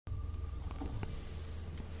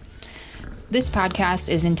This podcast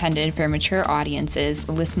is intended for mature audiences.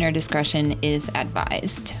 Listener discretion is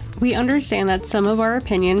advised. We understand that some of our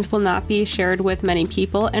opinions will not be shared with many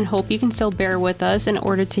people and hope you can still bear with us in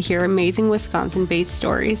order to hear amazing Wisconsin-based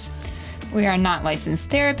stories. We are not licensed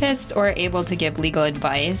therapists or able to give legal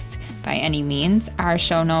advice by any means. Our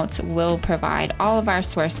show notes will provide all of our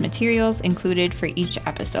source materials included for each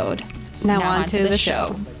episode. Now on to the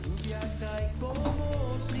show.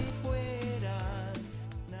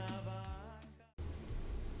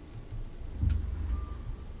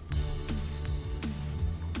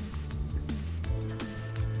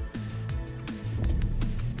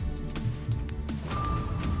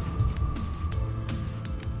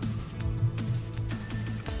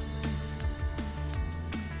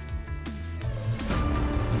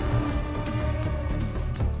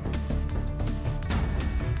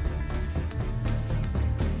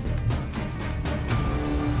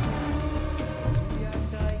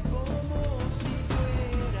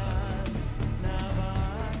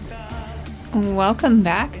 Welcome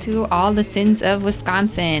back to All the Sins of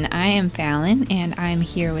Wisconsin. I am Fallon, and I'm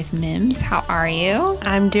here with Mims. How are you?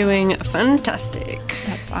 I'm doing fantastic.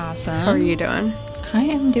 That's awesome. How are you doing? I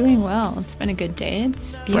am doing well. It's been a good day.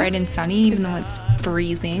 It's bright and sunny, even though it's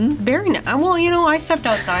freezing. Very nice. Well, I stepped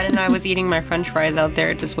outside and I was eating my french fries out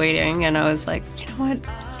there just waiting, and I was like, you know what?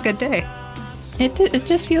 It's a good day. It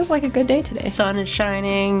just feels like a good day today. Sun is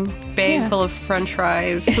shining, bag full of french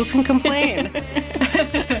fries. Who can complain?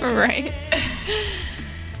 Right.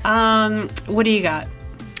 What do you got?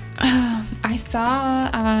 I saw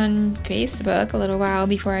on Facebook a little while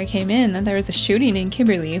before I came in that there was a shooting in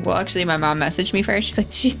Kimberly. Well, actually, my mom messaged me first. She's like,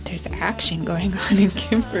 there's action going on in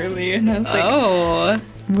Kimberly. And I was like, oh.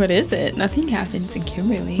 What is it? Nothing happens in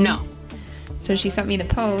Kimberly. No. So she sent me the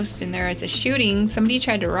post, and there was a shooting. Somebody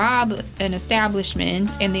tried to rob an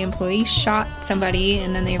establishment, and the employee shot somebody,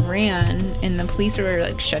 and then they ran, and the police were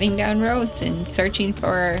like shutting down roads and searching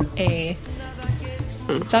for a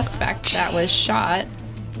suspect that was shot.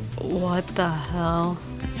 What the hell?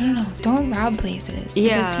 I don't know. Don't rob places.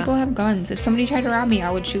 Yeah. Because people have guns. If somebody tried to rob me,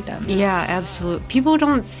 I would shoot them. Yeah, absolutely. People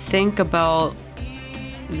don't think about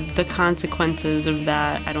the consequences of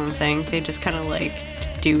that, I don't think. They just kind of like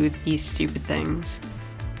do these stupid things.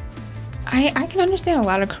 I can understand a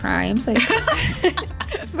lot of crimes. Like,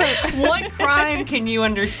 but what crime can you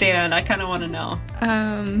understand? I kind of want to know.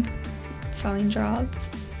 Selling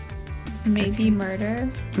drugs. Maybe murder.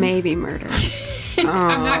 Maybe murder.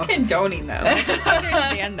 I'm not condoning them. I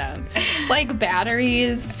understand them. Like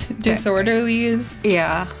batteries, disorderlies.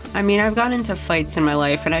 Yeah. I mean, I've gotten into fights in my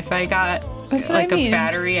life, and if I got a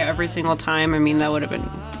battery every single time, I mean, that would have been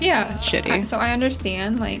shitty. So I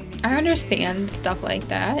understand. Like, I understand stuff like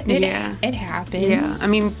that. It happens. Yeah. I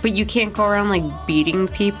mean, but you can't go around, like, beating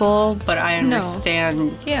people, but I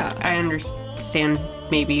understand. No. Yeah. I understand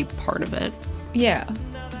maybe part of it. Yeah.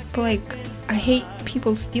 But, like, I hate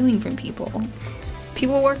people stealing from people.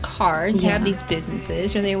 People work hard to have these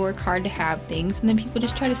businesses, or they work hard to have things, and then people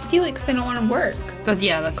just try to steal it because they don't want to work. But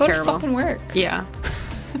yeah, that's terrible. terrible. Go to fucking work. Yeah.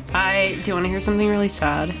 Do you want to hear something really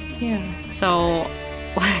sad? Yeah. So,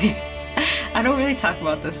 I don't really talk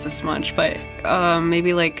about this much, but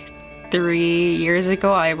maybe like 3 years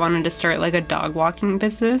ago, I wanted to start like a dog walking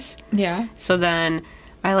business. Yeah. So then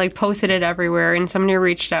I like posted it everywhere, and somebody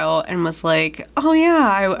reached out and was like, oh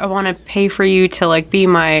yeah, I want to pay for you to like be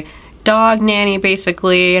my dog nanny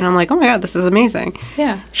basically. And I'm like, oh my god, this is amazing.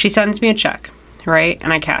 Yeah. She sends me a check, right?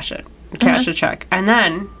 And I cash the check. And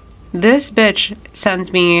then this bitch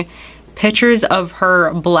sends me pictures of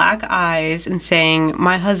her black eyes and saying,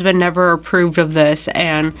 my husband never approved of this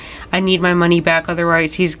and I need my money back,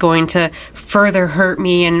 otherwise he's going to further hurt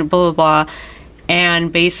me and blah blah blah.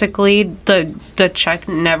 And basically the check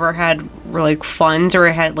never had like funds, or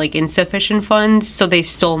it had like insufficient funds, so they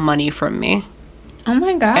stole money from me. Oh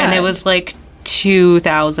my god. And it was like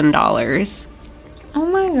 $2,000. Oh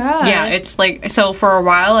my god. Yeah, it's like, so for a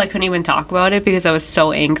while I couldn't even talk about it because I was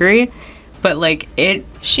so angry. But like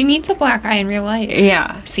she needs a black eye in real life.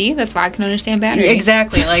 Yeah. See, that's why I can understand battery.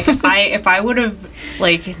 Exactly. Like if I would have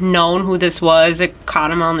like known who this was,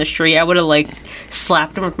 caught him on the street, I would have like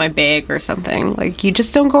slapped him with my bag or something. Like, you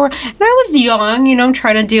just don't go around. And I was young,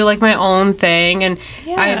 trying to do like my own thing, and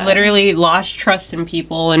I literally lost trust in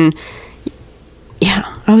people, and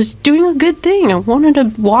yeah, I was doing a good thing. I wanted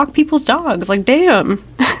to walk people's dogs. Like, damn.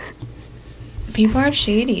 People are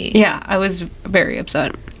shady. Yeah, I was very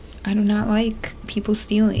upset. I do not like people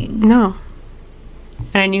stealing. No.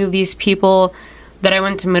 And I knew these people that I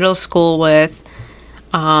went to middle school with.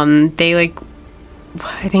 They like,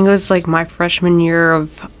 I think it was like my freshman year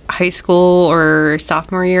of high school or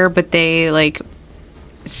sophomore year, but they like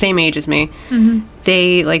same age as me. Mm-hmm.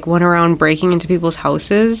 They like went around breaking into people's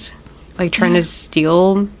houses, like trying to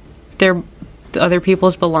steal the other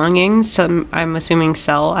people's belongings. So I'm assuming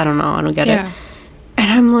sell. I don't know. I don't get it.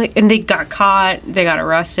 And I'm like, and they got caught. They got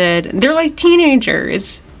arrested. They're like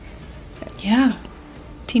teenagers. Yeah.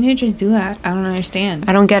 Teenagers do that. I don't understand.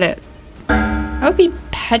 I don't get it. I would be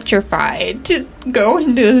petrified to go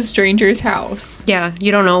into a stranger's house. Yeah,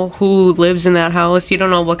 you don't know who lives in that house. You don't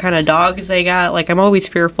know what kind of dogs they got. Like, I'm always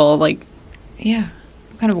fearful. Like, yeah,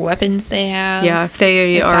 what kind of weapons they have. Yeah, if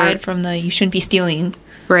they aside from the you shouldn't be stealing.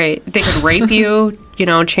 Right, they could rape you. You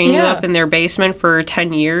know, chain you up in their basement for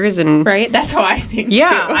 10 years, and right. That's how I think.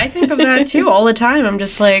 Yeah, too. I think of that too all the time. I'm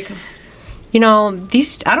just like, you know,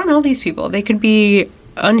 I don't know these people. They could be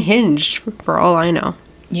unhinged for all I know.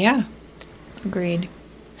 Yeah. Agreed.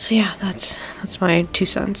 So yeah, that's my 2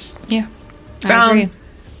 cents. Yeah, I agree.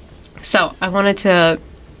 So I wanted to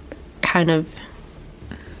kind of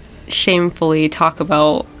shamefully talk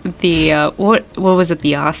about the what was it,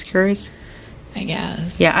 the Oscars? I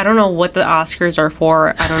guess. Yeah, I don't know what the Oscars are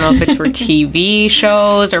for. I don't know if it's for TV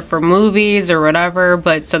shows or for movies or whatever.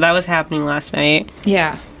 But so that was happening last night.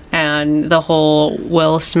 Yeah. And the whole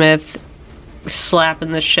Will Smith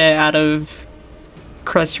slapping the shit out of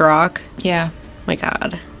Chris Rock. Yeah. My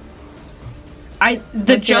God.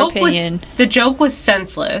 What's your opinion? The joke was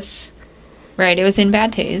senseless. Right, it was in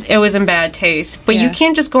bad taste. It was in bad taste. But you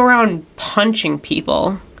can't just go around punching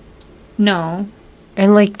people. No.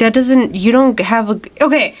 And like that doesn't you don't have a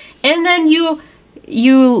okay, and then you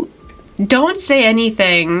don't say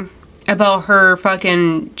anything about her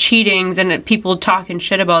fucking cheatings and people talking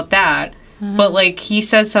shit about that. But like he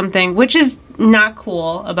says something which is not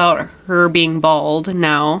cool about her being bald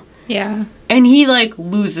now. Yeah. And he like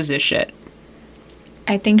loses his shit.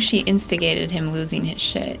 I think she instigated him losing his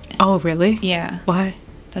shit. Oh, really? Yeah. Why?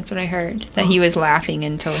 That's what I heard. That he was laughing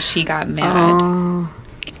until she got mad. Oh.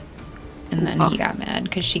 And then he got mad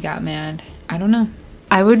because she got mad. I don't know.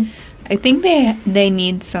 I think they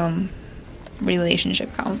need some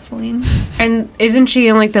relationship counseling. And isn't she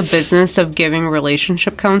in like the business of giving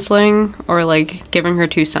relationship counseling or like giving her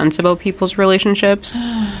 2 cents about people's relationships?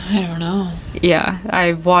 I don't know. Yeah,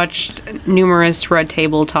 I've watched numerous Red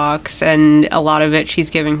Table talks, and a lot of it she's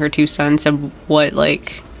giving her 2 cents of what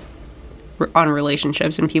like on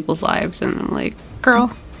relationships in people's lives, and I'm like,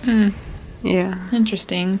 girl. Yeah.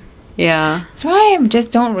 Interesting. Yeah. That's why I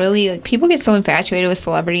just don't really like. People get so infatuated with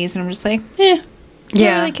celebrities, and I'm just like, I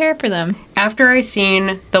don't really care for them. After I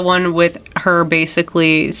seen the one with her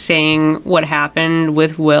basically saying what happened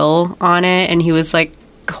with Will on it, and he was like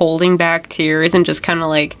holding back tears and just kind of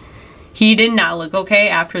like, he did not look okay.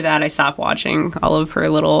 After that, I stopped watching all of her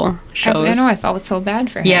little shows. I know, I felt so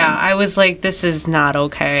bad for him. Yeah, I was like, this is not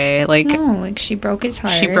okay. Like, no, like she broke his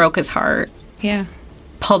heart. She broke his heart. Yeah.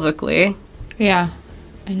 Publicly. Yeah.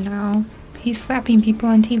 And now he's slapping people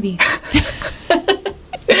on TV.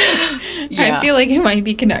 Yeah. I feel like it might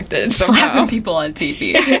be connected somehow. Slapping people on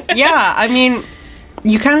TV. Yeah, I mean,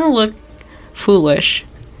 you kind of look foolish.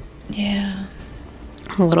 Yeah.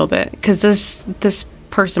 A little bit. Because this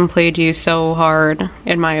person played you so hard,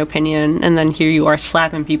 in my opinion, and then here you are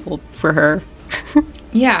slapping people for her.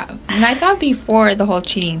 Yeah. And I thought before the whole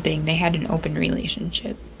cheating thing, they had an open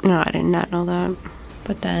relationship. No, I did not know that.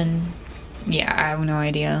 But then, yeah, I have no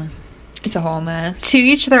idea. It's a whole mess. To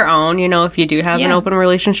each their own, you know, if you do have an open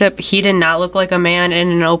relationship. He did not look like a man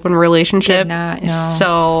in an open relationship. Did not, no.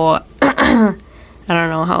 So, I don't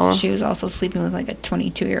know how. She was also sleeping with like a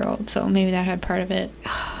 22-year-old, so maybe that had part of it.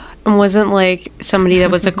 And wasn't like somebody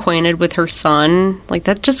that was acquainted with her son. Like,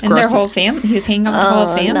 that just gross. And their whole family. He was hanging out with the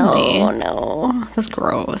whole family. No. That's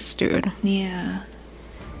gross, dude. Yeah.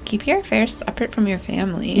 Keep your affairs separate from your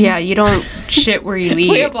family. Yeah, you don't shit where you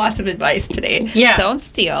eat. We have lots of advice today. Yeah. Don't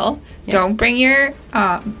steal. Yeah. Don't bring your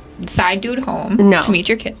side dude home to meet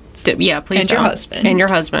your kids. Yeah, please and don't. Your husband. And your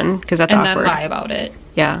husband, because that's awkward. And then lie about it.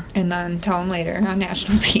 Yeah. And then tell him later on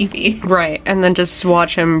national TV. Right. And then just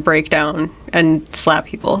watch him break down and slap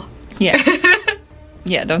people. Yeah.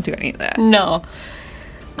 Yeah, don't do any of that. No.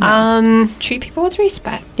 Treat people with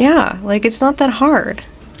respect. Yeah, like it's not that hard.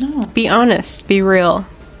 No. Be honest. Be real.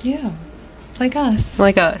 Yeah. Like us.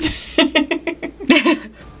 Like us.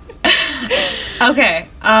 Okay.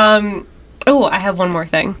 Oh, I have one more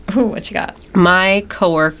thing. Ooh, what you got? My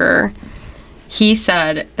coworker, he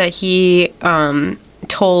said that he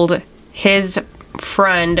told his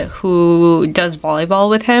friend who does volleyball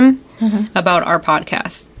with him about our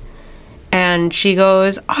podcast. And she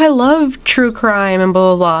goes, oh, I love true crime and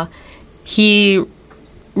blah, blah, blah. He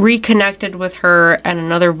reconnected with her at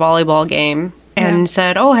another volleyball game and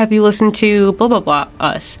said, oh, have you listened to blah, blah, blah,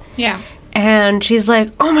 us? Yeah. And she's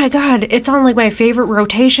like, oh my God, it's on like my favorite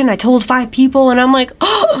rotation. I told 5 people. And I'm like,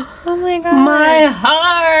 oh my God. My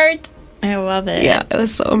heart. I love it. Yeah, it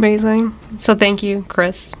was so amazing. So thank you,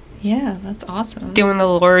 Chris. Yeah, that's awesome. Doing the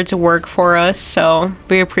Lord's work for us. So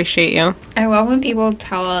we appreciate you. I love when people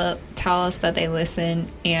tell us that they listen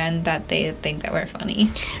and that they think that we're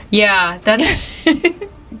funny. Yeah, that's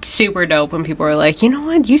super dope when people are like, you know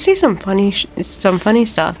what, you say some funny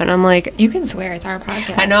stuff, and I'm like, you can swear, it's our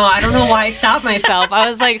podcast. I know, I don't know why I stopped myself. I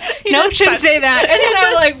was like, no, shouldn't say that, and then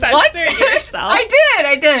I'm like, what? Yourself.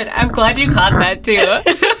 I did. I'm glad you caught that too.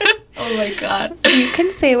 Oh my God. You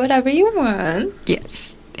can say whatever you want.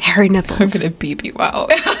 Yes. Hairy nipples. I'm gonna beep you out.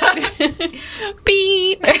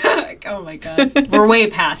 Beep. Oh my God. We're way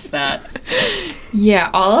past that. Yeah,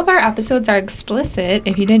 all of our episodes are explicit.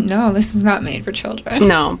 If you didn't know, this is not made for children.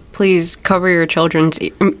 No, please cover your children's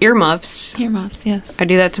earmuffs. Earmuffs, yes. I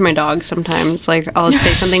do that to my dogs sometimes. Like, I'll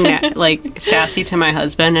say something like sassy to my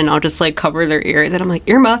husband, and I'll just like cover their ears, and I'm like,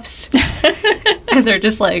 earmuffs. And they're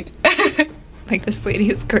just like, like, this lady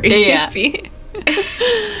is crazy. Yeah.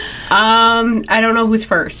 I don't know who's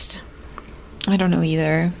first. I don't know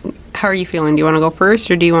either. How are you feeling? Do you want to go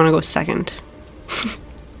first or do you want to go second?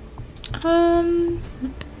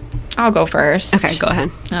 I'll go first. Okay, go ahead.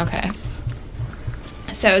 Okay.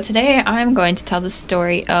 So today I'm going to tell the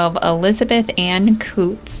story of Elizabeth Ann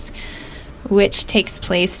Coots, which takes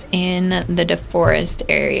place in the DeForest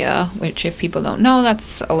area, which, if people don't know,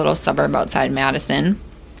 that's a little suburb outside Madison.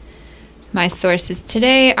 My sources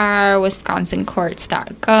today are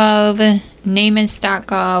wisconsincourts.gov,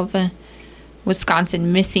 NamUs.gov,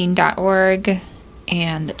 wisconsinmissing.org,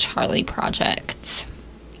 and the Charlie Project.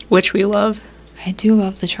 Which we love. I do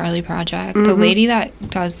love the Charlie Project. Mm-hmm. The lady that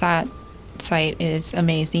does that site is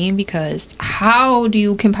amazing, because how do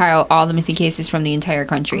you compile all the missing cases from the entire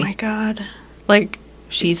country? Oh my God. Like,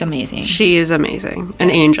 she's amazing. She is amazing. An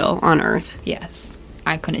angel on earth. Yes.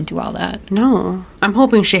 I couldn't do all that. No. I'm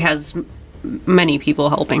hoping she has many people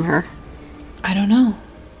helping her. I don't know.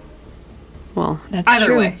 Well, that's either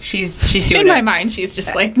true. way, she's doing in my mind. She's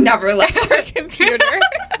just like never left her computer,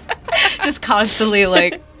 just constantly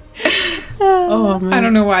like. Oh man. I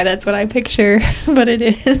don't know why that's what I picture, but it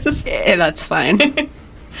is. Yeah, that's fine.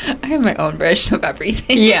 I have my own version of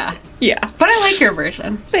everything. Yeah, but I like your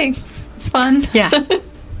version. Thanks. It's fun. Yeah.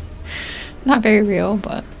 Not very real,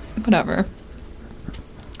 but whatever.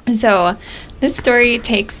 So, this story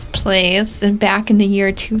takes place back in the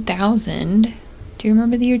year 2000. Do you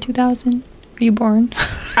remember the year 2000? Were you born?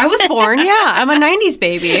 I was born, yeah. I'm a 90s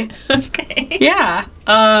baby. Okay. Yeah.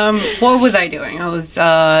 What was I doing? I was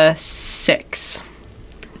 6.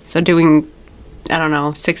 So doing, I don't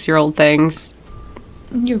know, 6-year-old things.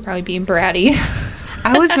 You were probably being bratty.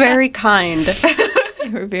 I was very kind.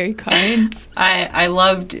 You were very kind. I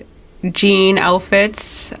loved jean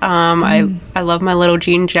outfits. I love my little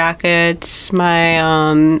jean jackets, my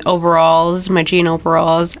overalls, my jean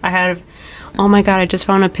overalls. I had, oh my God, I just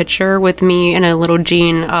found a picture with me in a little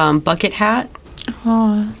jean bucket hat.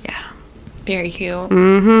 Oh. Yeah. Very cute.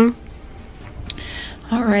 Mm-hmm.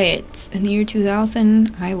 All right. In the year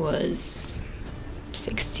 2000, I was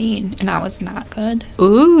 16, and I was not good.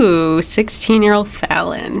 Ooh, 16-year-old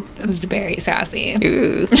Fallon. It was very sassy.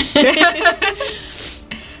 Ooh.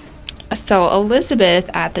 So Elizabeth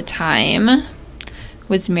at the time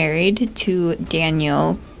was married to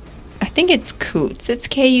Daniel. I think it's Coots. It's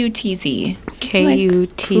K-U-T-Z.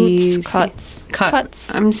 K-U-T-Z. Cuts.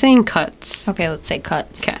 I'm saying Cuts. Okay, let's say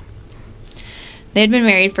Cuts. Okay. They had been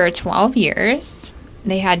married for 12 years.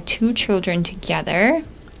 They had 2 children together.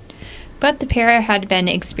 But the pair had been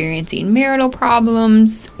experiencing marital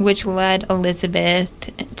problems, which led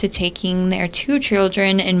Elizabeth to taking their 2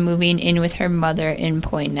 children and moving in with her mother in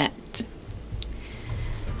Poynette.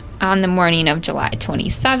 On the morning of July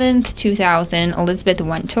 27th, 2000, Elizabeth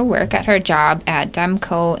went to work at her job at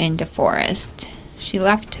Demco in DeForest. She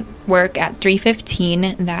left work at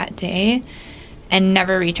 3:15 that day and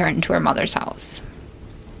never returned to her mother's house.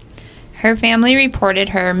 Her family reported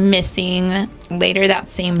her missing later that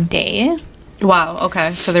same day. Wow,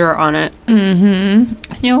 okay. So they were on it.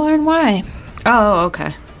 Mm-hmm. You'll learn why. Oh,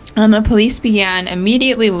 okay. And the police began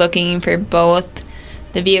immediately looking for both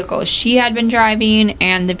the vehicle she had been driving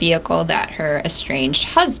and the vehicle that her estranged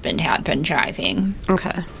husband had been driving.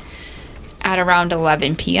 Okay. At around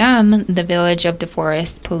 11 p.m., the Village of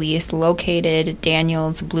DeForest police located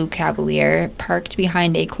Daniel's blue Cavalier parked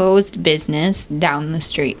behind a closed business down the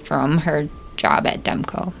street from her job at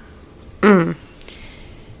Demco.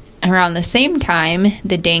 Around the same time,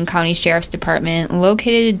 the Dane County Sheriff's Department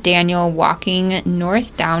located Daniel walking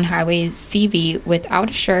north down Highway CV without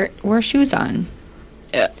a shirt or shoes on.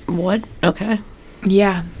 What? Okay.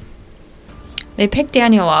 Yeah. They picked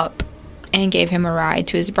Daniel up and gave him a ride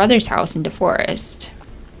to his brother's house in DeForest.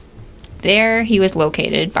 There, he was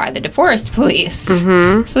located by the DeForest police.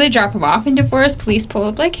 Mm-hmm. So they drop him off in DeForest. Police pull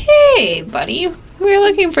up like, hey, buddy, we're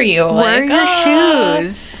looking for you. Where are your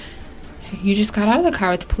shoes? You just got out of the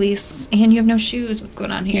car with the police and you have no shoes. What's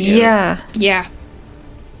going on here, dude? Yeah. Yeah.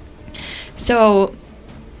 So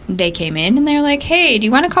they came in and they're like, hey, do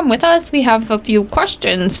you want to come with us? We have a few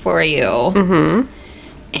questions for you. Mm-hmm.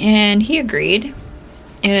 And he agreed.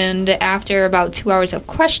 And after about 2 hours of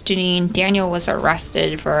questioning, Daniel was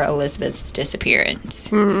arrested for Elizabeth's disappearance.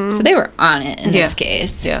 Mm-hmm. So they were on it in this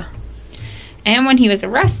case. Yeah. And when he was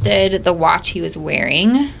arrested, the watch he was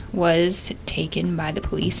wearing was taken by the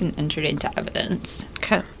police and entered into evidence.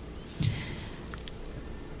 Okay.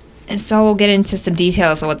 And so we'll get into some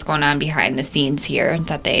details of what's going on behind the scenes here,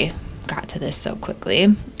 that they got to this so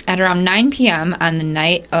quickly. At around 9 p.m. on the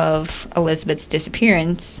night of Elizabeth's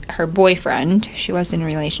disappearance, her boyfriend, she was in a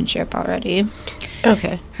relationship already.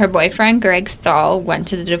 Okay. Her boyfriend, Greg Stahl, went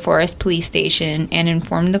to the DeForest police station and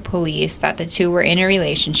informed the police that the two were in a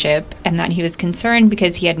relationship and that he was concerned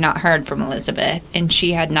because he had not heard from Elizabeth and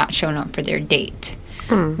she had not shown up for their date,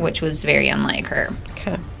 which was very unlike her.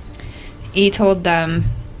 Okay. He told them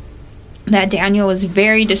that Daniel was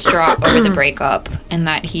very distraught over the breakup and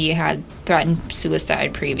that he had threatened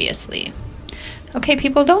suicide previously. Okay,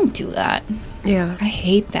 people, don't do that. Yeah. I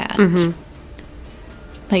hate that. Mm-hmm.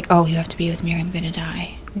 Like, oh, you have to be with me or I'm gonna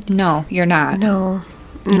die. No, you're not. No.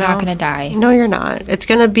 You're not gonna die. No, you're not. It's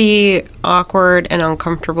gonna be awkward and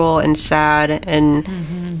uncomfortable and sad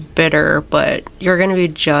and bitter, but you're gonna be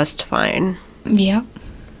just fine. Yep.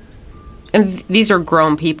 And these are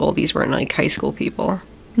grown people. These weren't like high school people.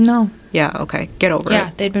 No. Yeah, okay. Get over Yeah,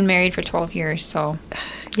 it. they'd been married for 12 years, so...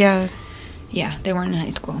 Yeah. Yeah, they weren't in high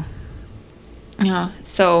school. Yeah,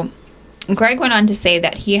 so Greg went on to say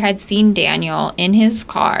that he had seen Daniel in his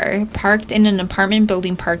car parked in an apartment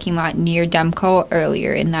building parking lot near Demco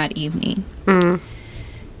earlier in that evening. Mm.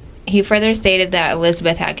 He further stated that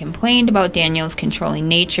Elizabeth had complained about Daniel's controlling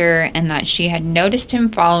nature and that she had noticed him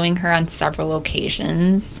following her on several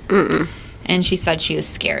occasions. Mm-mm. And she said she was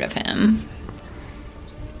scared of him.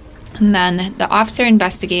 And then the officer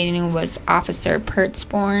investigating was Officer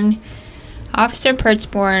Pertzborn. Officer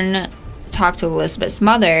Pertzborn talked to Elizabeth's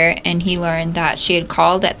mother, and he learned that she had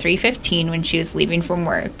called at 3:15 when she was leaving from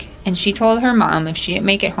work, and she told her mom if she didn't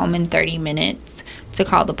make it home in 30 minutes to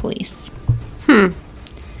call the police.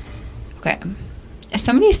 Okay. If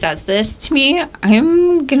somebody says this to me,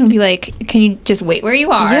 I'm going to be like, can you just wait where you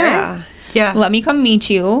are? Yeah. Yeah. Let me come meet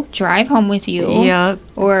you, drive home with you. Yep.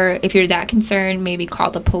 Or if you're that concerned, maybe call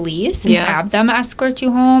the police and Yeah. have them escort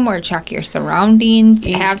you home or check your surroundings.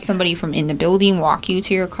 Yeah. Have somebody from in the building walk you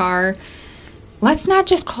to your car. Let's not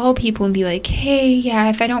just call people and be like, hey, yeah,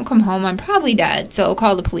 if I don't come home, I'm probably dead, so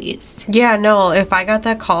call the police. Yeah, no, if I got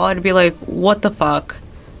that call, I'd be like, what the fuck?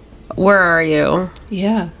 Where are you?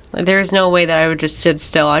 Yeah. Like, there's no way that I would just sit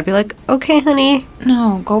still. I'd be like, okay, honey.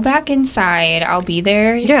 No, go back inside. I'll be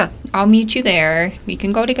there. Yeah. I'll meet you there. We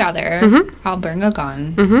can go together. Mhm. I'll bring a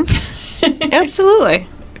gun. Mm-hmm. Absolutely.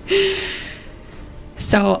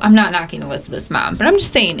 So I'm not knocking Elizabeth's mom, but I'm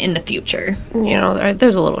just saying in the future. You know,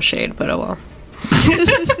 there's a little shade, but oh well.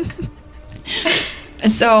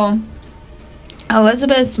 So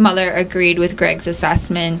Elizabeth's mother agreed with Greg's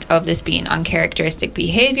assessment of this being uncharacteristic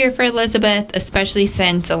behavior for Elizabeth, especially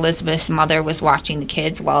since Elizabeth's mother was watching the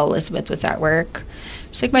kids while Elizabeth was at work.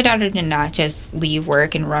 She's like, my daughter did not just leave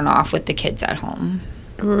work and run off with the kids at home.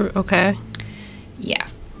 Okay. Yeah.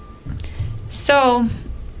 So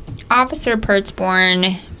Officer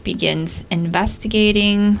Pertzborn begins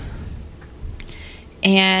investigating,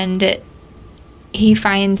 and he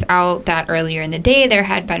finds out that earlier in the day there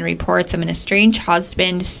had been reports of an estranged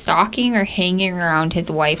husband stalking or hanging around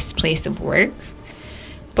his wife's place of work.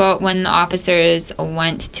 But when the officers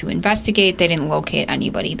went to investigate, they didn't locate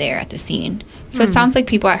anybody there at the scene. So it sounds like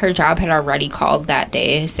people at her job had already called that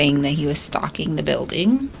day saying that he was stalking the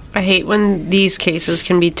building. I hate when these cases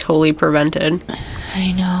can be totally prevented.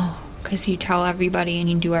 I know, because you tell everybody and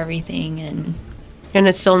you do everything, and And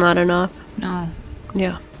it's still not enough. no.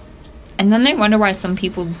 Yeah. And then they wonder why some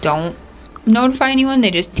people don't notify anyone.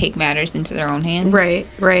 They just take matters into their own hands.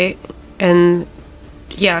 Right. And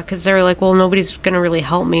yeah, because they're like, well, nobody's going to really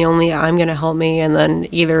help me. Only I'm going to help me. And then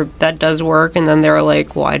either that does work, and then they're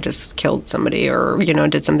like, well, I just killed somebody or,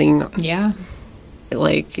 did something Yeah.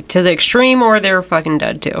 like to the extreme, or they're fucking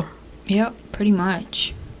dead too. Yep, pretty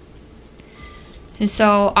much. And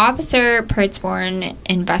so Officer Pertzborn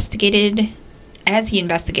investigated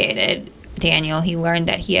Daniel, he learned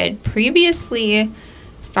that he had previously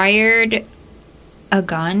fired a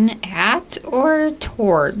gun at or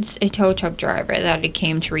towards a tow truck driver that had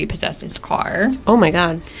came to repossess his car. Oh my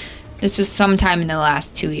God. This was sometime in the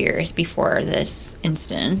last 2 years before this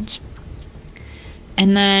incident.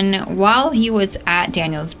 And then while he was at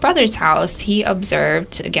Daniel's brother's house, he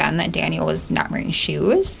observed again that Daniel was not wearing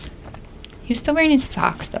shoes. He was still wearing his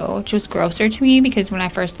socks though, which was grosser to me because when I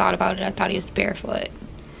first thought about it, I thought he was barefoot.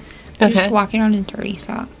 He was just walking around in dirty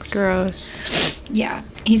socks. Gross. Yeah.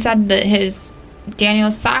 He said that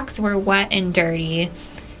Daniel's socks were wet and dirty,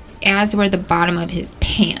 as were the bottom of his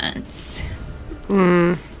pants.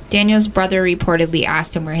 Daniel's brother reportedly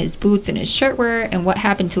asked him where his boots and his shirt were and what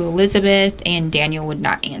happened to Elizabeth, and Daniel would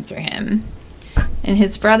not answer him. And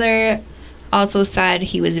his brother also said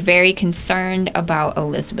he was very concerned about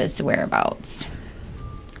Elizabeth's whereabouts.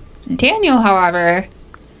 Daniel, however,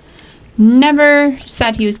 never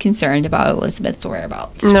said he was concerned about Elizabeth's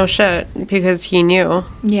whereabouts. No shit, because he knew.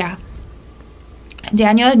 Yeah.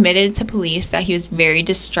 Daniel admitted to police that he was very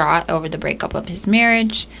distraught over the breakup of his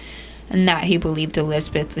marriage and that he believed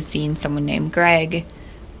Elizabeth was seeing someone named Greg,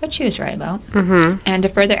 which he was right about. And to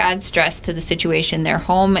further add stress to the situation, their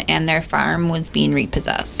home and their farm was being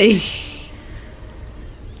repossessed.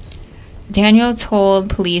 Daniel told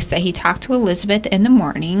police that he talked to Elizabeth in the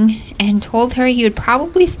morning and told her he would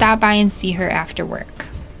probably stop by and see her after work.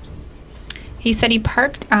 He said he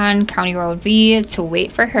parked on County Road V to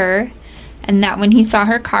wait for her, and that when he saw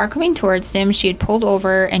her car coming towards him, she had pulled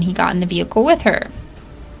over and he got in the vehicle with her.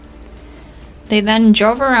 They then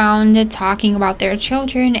drove around talking about their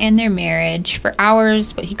children and their marriage for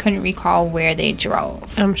hours, but he couldn't recall where they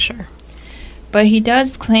drove. I'm sure. But he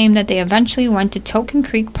does claim that they eventually went to Token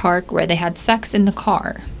Creek Park where they had sex in the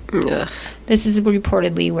car. Ugh. This is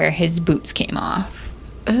reportedly where his boots came off.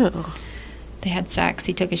 Oh. They had sex.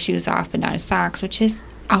 He took his shoes off, but not his socks, which is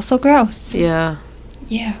also gross. Yeah.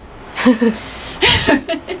 Yeah.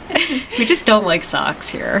 We just don't like socks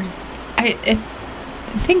here. I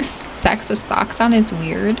think sex with socks on is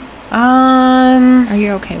weird. Are Are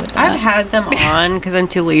you okay with that? I've had them on because I'm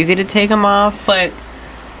too lazy to take them off, but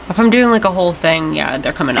if I'm doing like a whole thing, yeah,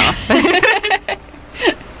 they're coming off.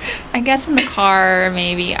 I guess in the car,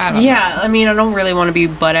 maybe. I don't know. Yeah, I mean, I don't really want to be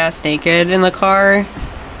butt-ass naked in the car.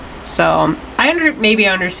 So, maybe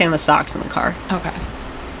I understand the socks in the car. Okay.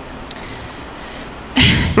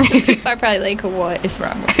 People are probably like, what is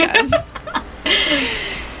wrong with that?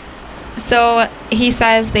 So he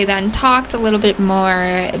says they then talked a little bit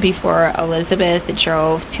more before Elizabeth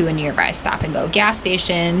drove to a nearby stop-and-go gas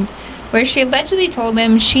station where she allegedly told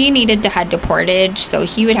him she needed to head to Portage, so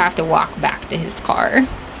he would have to walk back to his car.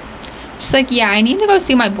 She's like, yeah, I need to go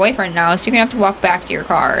see my boyfriend now, so you're going to have to walk back to your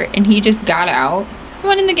car. And he just got out,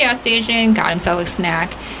 went in the gas station, got himself a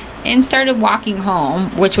snack, and started walking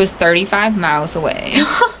home, which was 35 miles away.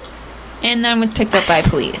 And then was picked up by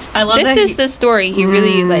police. I love that. This is the story he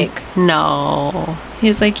really, No. He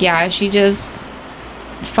was like, yeah, she just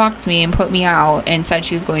fucked me and put me out and said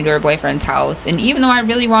she was going to her boyfriend's house. And even though I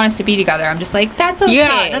really want us to be together, I'm just like, that's okay.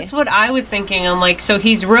 Yeah, that's what I was thinking. I'm like, so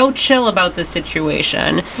he's real chill about the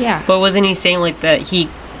situation. Yeah. But wasn't he saying, like, that he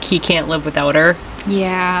can't live without her?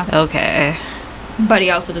 Yeah. Okay. But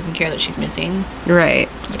he also doesn't care that she's missing. Right.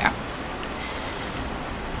 Yeah.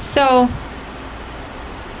 So...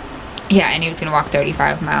 yeah, and he was going to walk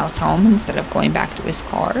 35 miles home instead of going back to his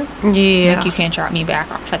car. Yeah. Like, you can't drop me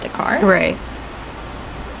back off at the car. Right.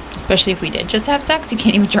 Especially if we did just have sex. You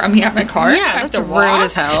can't even drop me at my car. Yeah, I have that's to rude walk.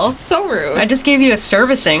 as hell. So rude. I just gave you a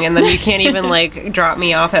servicing, and then you can't even, like, drop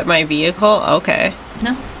me off at my vehicle? Okay.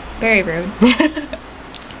 No. Very rude.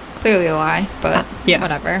 Clearly a lie, but yeah.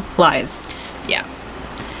 Whatever. Lies. Yeah.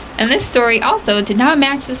 And this story also did not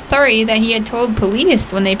match the story that he had told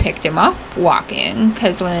police when they picked him up walking.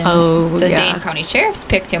 Because when the Dane County Sheriffs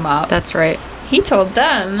picked him up, that's right, he told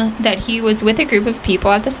them that he was with a group of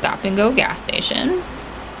people at the stop-and-go gas station.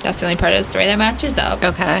 That's the only part of the story that matches up.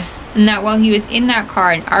 Okay. And that while he was in that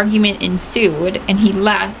car, an argument ensued, and he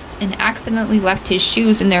left and accidentally left his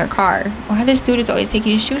shoes in their car. Why this dude is always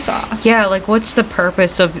taking his shoes off? Yeah, like, what's the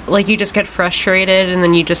purpose of, like, you just get frustrated and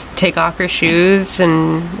then you just take off your shoes,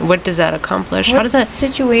 and what does that accomplish? What How does that...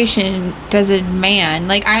 situation does a man,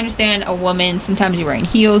 like, I understand a woman, sometimes you're wearing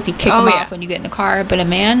heels, you kick them off when you get in the car, but a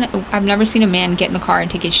man, I've never seen a man get in the car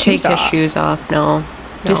and take his shoes off. Take his shoes off, no.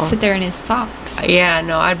 Just sit there in his socks. Yeah,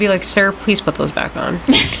 no, I'd be like, sir, please put those back on.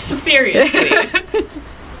 Seriously.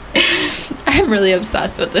 I'm really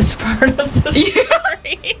obsessed with this part of the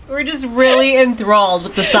story. We're just really enthralled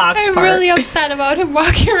with the socks I'm part. really upset about him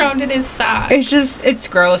walking around in his socks. It's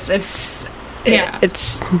gross. It's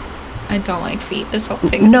I don't like feet. This whole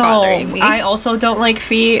thing is bothering me. I also don't like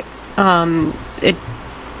feet.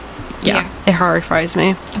 It horrifies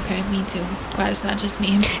me. Okay, me too. Glad it's not just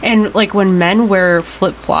me. And like when men wear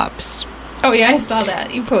flip-flops, Oh yeah, I saw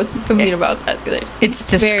that. You posted something about that the other day. it's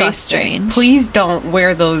very disgusting. strange. Please don't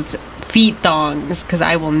wear those feet thongs because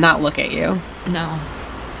I will not look at you. No.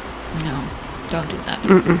 No. Don't do that.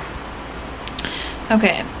 Mm-mm.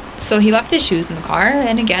 Okay, so he left his shoes in the car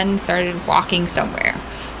and again started walking somewhere.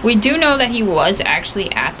 We do know that he was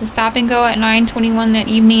actually at the stop and go at 9:21 that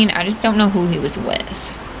evening. I just don't know who he was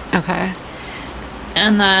with. Okay.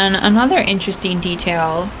 And then another interesting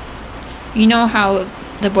detail, you know how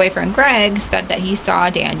the boyfriend Greg said that he saw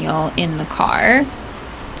Daniel in the car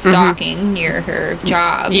stalking near her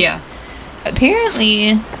job. Yeah.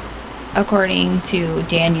 Apparently, according to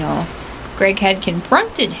Daniel, Greg had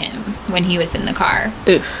confronted him when he was in the car.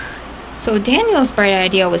 Ugh. So Daniel's bright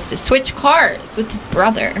idea was to switch cars with his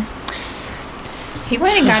brother. He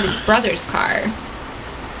went and got his brother's car.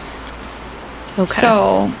 Okay.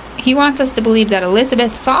 So he wants us to believe that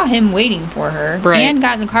Elizabeth saw him waiting for her Right. and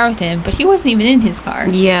got in the car with him, but he wasn't even in his car.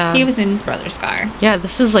 Yeah. He was in his brother's car. Yeah,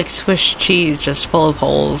 this is like Swiss cheese, just full of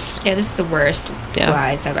holes. Yeah, this is the worst Yeah.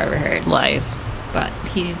 lies I've ever heard. Lies. But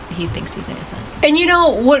he thinks he's innocent. And you know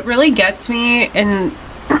what really gets me, and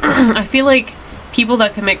I feel like people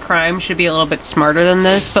that commit crime should be a little bit smarter than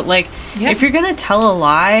this, but like Yeah. if you're gonna tell a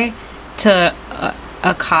lie to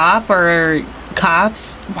a cop or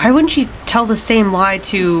cops, why wouldn't you tell the same lie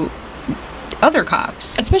to other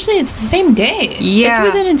cops? Especially it's the same day. Yeah.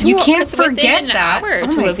 It's within You can't it's within forget an that. hour or Oh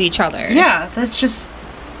two my- of each other. Yeah, that's just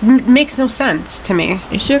makes no sense to me.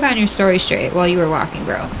 You should have gotten your story straight while you were walking,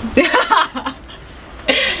 bro.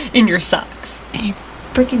 In your socks. And your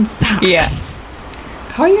freaking socks. Yeah.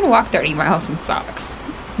 How are you gonna walk 30 miles in socks?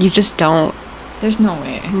 You just don't. There's no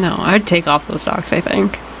way. No, I'd take off those socks, I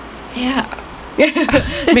think. Yeah.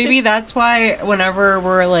 Maybe that's why whenever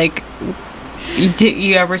we're like,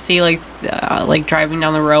 you ever see like driving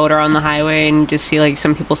down the road or on the highway and you just see like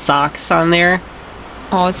some people's socks on there?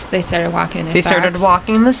 Oh, they started walking in their They socks. started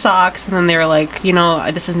walking in the socks and then they were like, you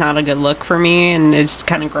know, this is not a good look for me and it's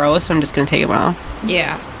kind of gross, so I'm just going to take them off.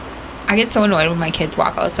 Yeah. I get so annoyed when my kids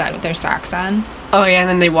walk outside with their socks on. Oh yeah, and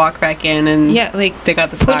then they walk back in and Yeah, like, they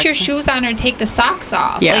got the put socks. your shoes on or take the socks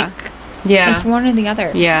off. Yeah. Like, Yeah. it's one or the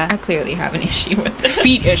other. Yeah. I clearly have an issue with this.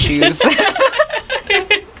 Feet issues.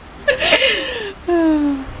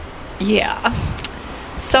 Yeah.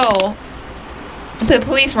 So, the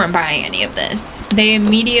police weren't buying any of this. They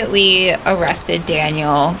immediately arrested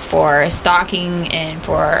Daniel for stalking and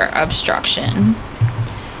for obstruction.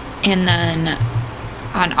 And then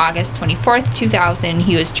on August 24th, 2000,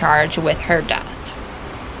 he was charged with her death.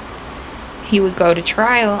 He would go to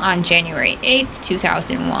trial on January 8th,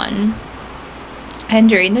 2001. And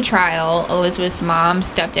during the trial, Elizabeth's mom,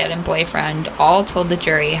 stepdad, and boyfriend all told the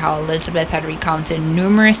jury how Elizabeth had recounted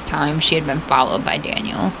numerous times she had been followed by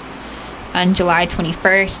Daniel. On July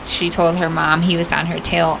 21st, she told her mom he was on her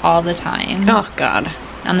tail all the time. Oh God.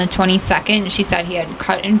 On the 22nd, she said he had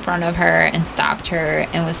cut in front of her and stopped her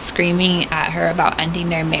and was screaming at her about ending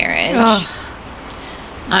their marriage. Ugh.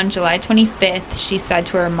 On July 25th, she said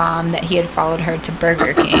to her mom that he had followed her to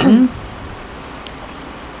Burger King.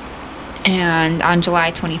 And on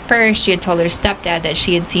July 21st, she had told her stepdad that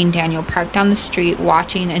she had seen Daniel parked down the street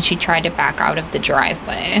watching and she tried to back out of the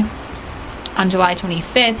driveway. On July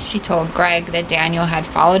 25th, she told Greg that Daniel had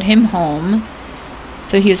followed him home.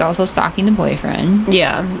 So he was also stalking the boyfriend.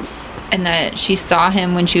 Yeah. And that she saw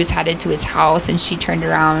him when she was headed to his house and she turned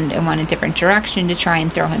around and went a different direction to try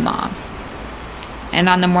and throw him off. And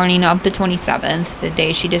on the morning of the 27th, the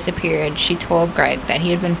day she disappeared, she told Greg that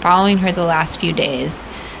he had been following her the last few days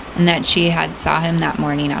and that she had saw him that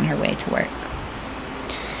morning on her way to work.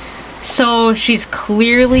 So she's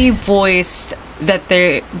clearly voiced that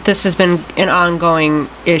this has been an ongoing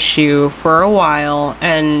issue for a while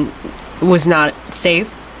and was not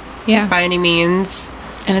safe Yeah. by any means.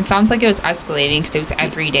 And it sounds like it was escalating because it was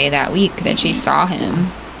every day that week that she saw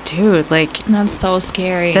him. Dude, like, And that's so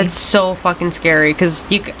scary. that's so fucking scary because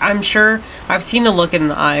I'm sure I've seen the look in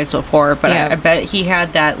the eyes before, but Yeah. I bet he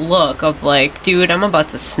had that look of like, dude, I'm about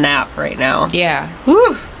to snap right now. Yeah.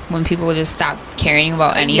 Whew. When people just stop caring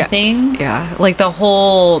about anything. Yes. Yeah, like the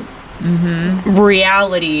whole Mm-hmm.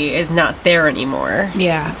 reality is not there anymore.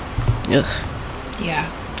 Yeah. Ugh. Yeah.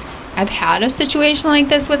 I've had a situation like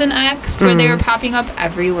this with an ex where they Mhm. were popping up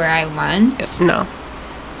everywhere I went. No.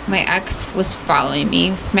 My ex was following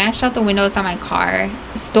me, smashed out the windows on my car,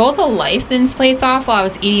 stole the license plates off while I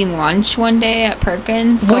was eating lunch one day at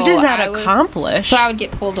Perkins. What does that I would- accomplish? So I would get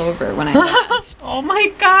pulled over when I left. Oh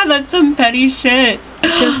my God, that's some petty shit.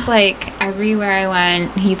 Just like everywhere I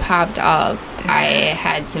went, he popped up. I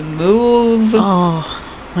had to move. Oh.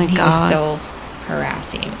 My He God. was still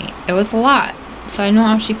harassing me. It was a lot. So I know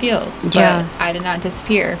how she feels. But Yeah. I did not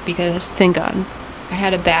disappear because Thank God. I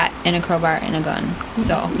had a bat and a crowbar and a gun.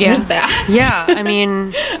 So Yeah. there's that. Yeah, I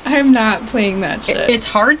mean, I'm not playing that shit. it's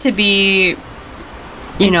hard to be,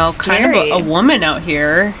 It's kind of scary. a woman out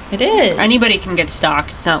here. It is. Anybody can get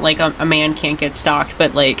stalked. It's not like a man can't get stalked,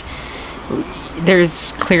 but like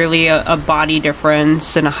there's clearly a body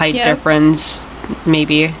difference and a height Yeah. difference,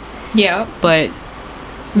 maybe. Yep. But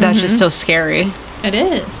that's just so scary. It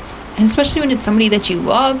is. And especially when it's somebody that you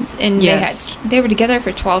loved and Yes. they were together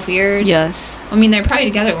for 12 years. Yes. I mean, they're probably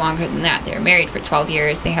together longer than that. They were married for 12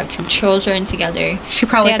 years. They have 2 children together. She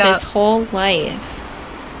probably They had thought this whole life.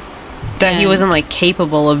 that he and- wasn't like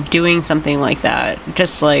capable of doing something like that.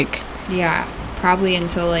 Just like, Yeah. Probably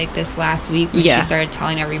until like this last week when Yeah. she started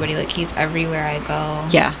telling everybody like he's everywhere I go.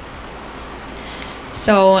 yeah.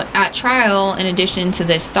 So at trial, in addition to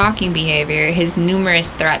this stalking behavior, his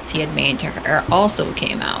numerous threats he had made to her also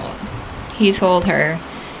came out. He told her,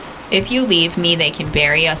 "If you leave me, they can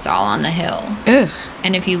bury us all on the hill. Ugh.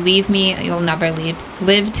 And if you leave me, you'll never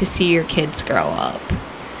live to see your kids grow up."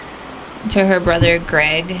 To her brother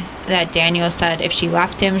Greg, that Daniel said if she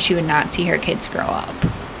left him, she would not see her kids grow up.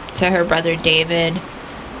 To her brother David,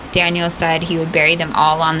 Daniel said he would bury them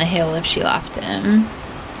all on the hill if she left him.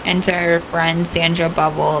 And to her friend Sandra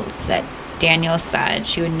Bubbles, that Daniel said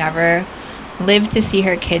she would never live to see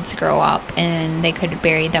her kids grow up and they could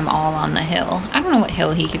bury them all on the hill. I don't know what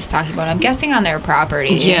hill he keeps talking about. I'm guessing on their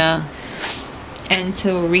property. Yeah. And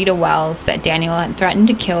to Rita Wells, that Daniel had threatened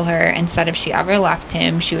to kill her and said if she ever left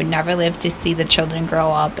him, she would never live to see the children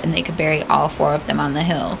grow up and they could bury all 4 of them on the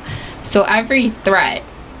hill. So every threat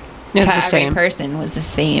It's to the every same. person was the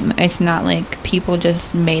same. It's not like people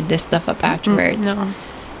just made this stuff up afterwards. No.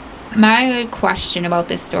 My question about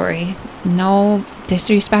this story, no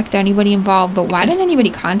disrespect to anybody involved, but why didn't anybody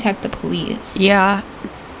contact the police? Yeah.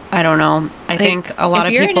 I don't know. I think a lot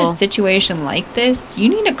of if you're people. in a situation like this, you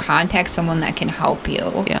need to contact someone that can help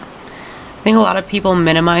you. Yeah. I think a lot of people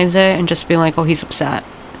minimize it and just be like, oh, he's upset.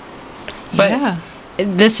 But yeah.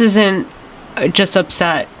 this isn't just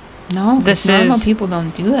upset. No, This normal is- people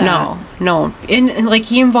don't do that. No. And like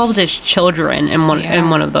he involved his children in one Yeah. in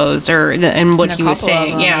one of those, or in what And a he was couple of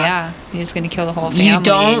saying. them, Yeah. He's gonna kill the whole family. You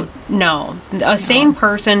don't know. A sane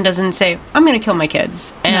person doesn't say, I'm going to kill my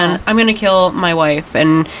kids and No. I'm going to kill my wife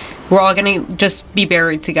and we're all going to just be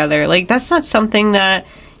buried together. Like, that's not something that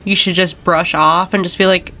you should just brush off and just be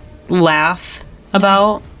like, laugh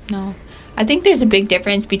about. No. I think there's a big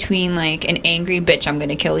difference between like an angry bitch, I'm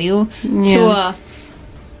gonna kill you, to Yeah. a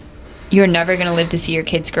you're never gonna live to see your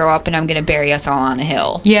kids grow up and I'm gonna bury us all on a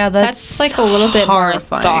hill. Yeah, That's like a little bit more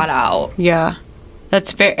horrifying. thought out. Yeah.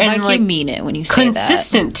 That's very, and Like, you mean it when you say that.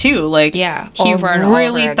 consistent too. Like, Yeah, he over and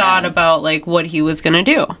really over thought again. about like what he was going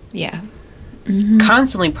to do. Yeah.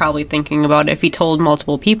 Constantly probably thinking about it if he told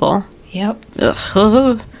multiple people. Yep.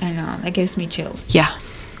 Ugh. I know. That gives me chills. Yeah.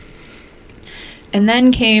 And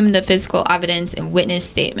then came the physical evidence and witness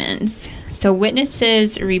statements. So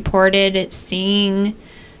witnesses reported seeing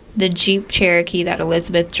the Jeep Cherokee that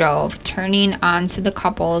Elizabeth drove turning onto the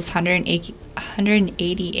couple's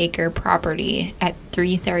 180-acre property at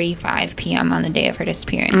 3:35 p.m. on the day of her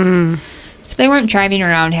disappearance. So they weren't driving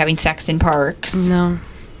around having sex in parks. No.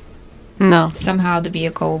 Somehow the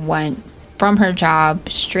vehicle went from her job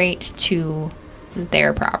straight to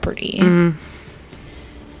their property.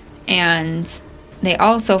 And they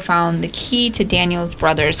also found the key to Daniel's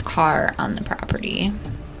brother's car on the property.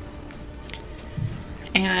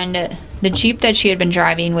 And the Jeep that she had been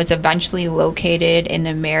driving was eventually located in the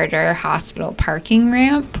Meritor Hospital parking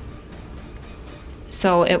ramp.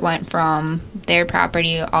 So it went from their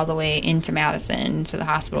property all the way into Madison to the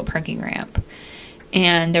hospital parking ramp.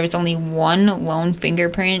 And there was only one lone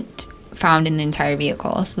fingerprint found in the entire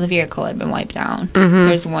vehicle. So the vehicle had been wiped down.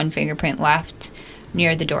 There's one fingerprint left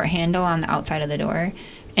near the door handle on the outside of the door,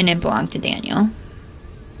 and it belonged to Daniel,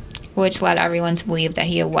 which led everyone to believe that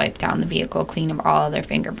he had wiped down the vehicle clean of all other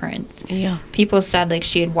fingerprints. Yeah. People said like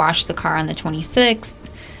she had washed the car on the 26th,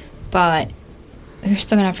 but they're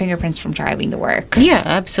still gonna have fingerprints from driving to work. Yeah,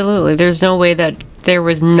 absolutely. There's no way that there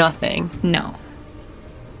was nothing. No.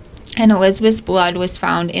 And Elizabeth's blood was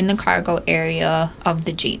found in the cargo area of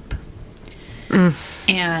the Jeep.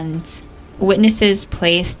 And witnesses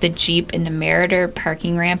placed the Jeep in the Meritor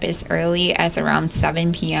parking ramp as early as around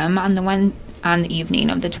 7 p.m. on the evening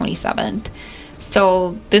of the 27th.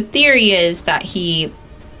 So the theory is that he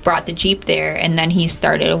brought the Jeep there and then he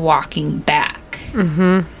started walking back.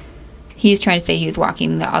 He's trying to say he was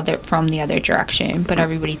walking from the other direction, but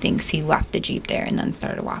everybody thinks he left the Jeep there and then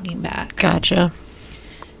started walking back. Gotcha.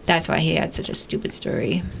 That's why he had such a stupid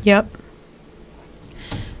story. Yep.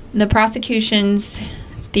 The prosecution's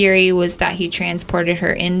theory was that he transported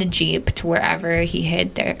her in the Jeep to wherever he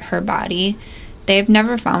hid her body. They've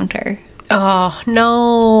never found her. Oh,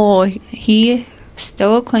 no. He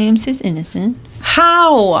still claims his innocence.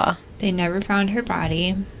 How? They never found her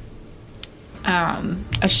body.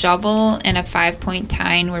 A shovel and a 5-point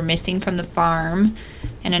tine were missing from the farm,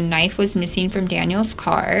 and a knife was missing from Daniel's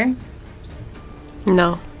car.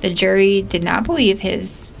 No. The jury did not believe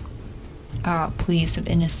his pleas of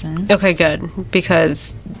innocence. Okay, good.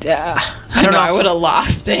 Because, I don't know. I would have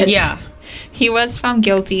lost it. Yeah. He was found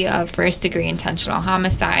guilty of first-degree intentional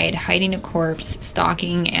homicide, hiding a corpse,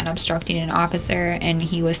 stalking, and obstructing an officer, and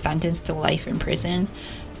he was sentenced to life in prison,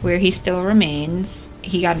 where he still remains.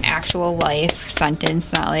 He got an actual life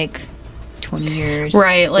sentence, not like 20 years.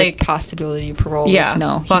 Right, like possibility of parole. Yeah.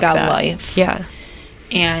 No, he got life. Yeah.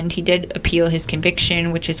 And he did appeal his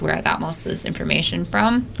conviction, which is where I got most of this information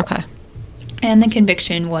from. Okay. And the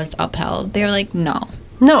conviction was upheld. They were like, no.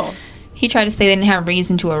 No. He tried to say they didn't have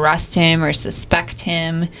reason to arrest him or suspect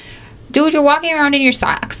him. Dude, you're walking around in your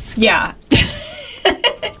socks. Yeah.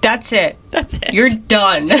 That's it. That's it. You're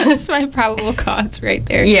done. That's my probable cause right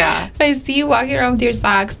there. Yeah. If I see you walking around with your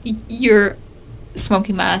socks, you're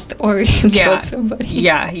smoking meth or you killed somebody.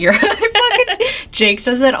 Yeah, you're Jake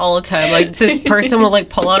says that all the time. Like, this person will, like,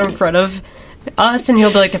 pull out in front of us, and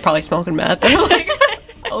he'll be like, they're probably smoking meth. And I'm like,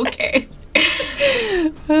 okay.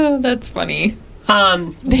 Oh, that's funny.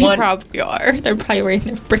 They probably are. They're probably wearing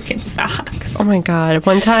their freaking socks. Oh, my God.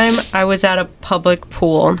 One time, I was at a public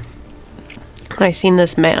pool, and I seen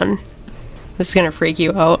this man. This is gonna freak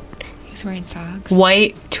you out. He was wearing socks.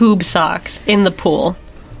 White tube socks in the pool.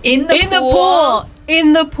 In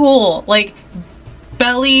the pool. Like,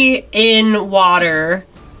 belly in water,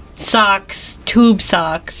 socks, tube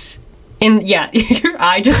socks. Your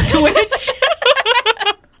eye just twitched.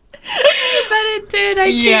 I bet it did.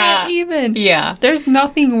 I can't even. Yeah. There's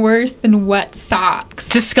nothing worse than wet socks.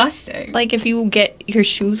 Disgusting. Like, if you get your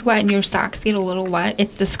shoes wet and your socks get a little wet,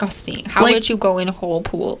 it's disgusting. How would you go in a whole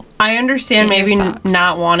pool? I understand maybe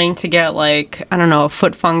not wanting to get, like, I don't know,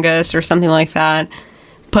 foot fungus or something like that.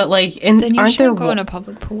 But, like, then you shouldn't go in a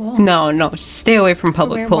public pool. No, stay away from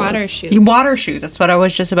public pools. Water shoes. Water shoes, that's what I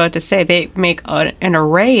was just about to say. They make an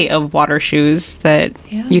array of water shoes that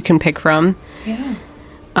you can pick from. Yeah.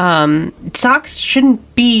 Socks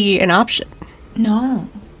shouldn't be an option. No.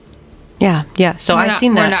 Yeah. So I've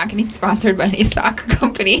seen that. We're not getting sponsored by any sock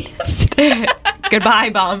companies. Goodbye,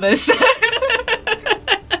 Bombas.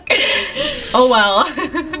 Oh, well.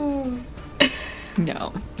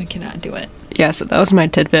 No, I cannot do it. Yeah, so that was my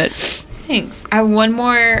tidbit. Thanks. I have one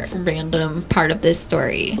more random part of this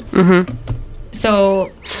story. Mm-hmm.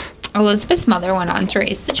 So, Elizabeth's mother went on to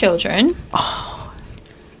raise the children. Oh.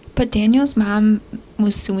 But Daniel's mom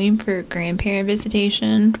was suing for grandparent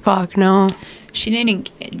visitation. Fuck, no. She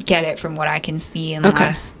didn't get it from what I can see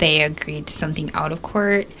unless they agreed to something out of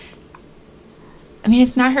court. I mean,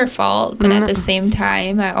 it's not her fault, but at the same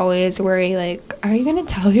time, I always worry, like, are you going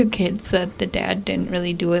to tell your kids that the dad didn't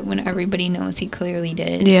really do it when everybody knows he clearly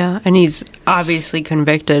did? Yeah, and he's obviously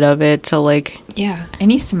convicted of it, so, like... Yeah,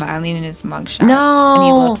 and he's smiling in his mugshots. No! And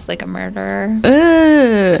he looks like a murderer.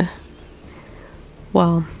 Ugh.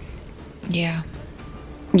 Well... Yeah.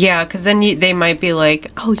 Yeah, because then they might be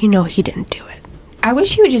like, oh, he didn't do it. I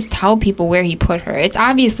wish he would just tell people where he put her. It's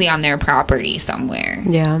obviously on their property somewhere.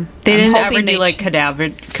 Yeah. They didn't ever do, like,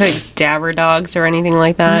 cadaver dogs or anything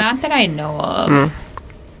like that? Not that I know of.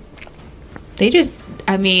 They just...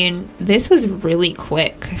 I mean, this was really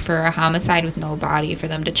quick for a homicide with no body for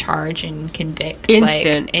them to charge and convict.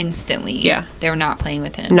 Instantly. Yeah. They were not playing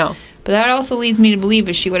with him. No. But that also leads me to believe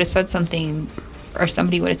if she would have said something... or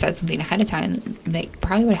somebody would have said something ahead of time, they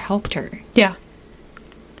probably would have helped her. Yeah.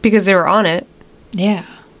 Because they were on it. Yeah.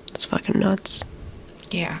 It's fucking nuts.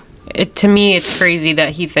 Yeah. To me, it's crazy that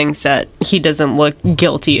he thinks that he doesn't look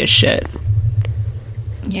guilty as shit.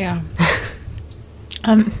 Yeah.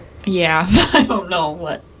 Yeah. I don't know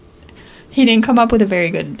what... He didn't come up with a very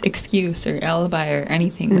good excuse or alibi or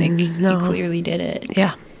anything. Like, no. He clearly did it.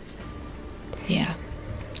 Yeah. Yeah.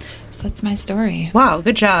 That's my story. Wow,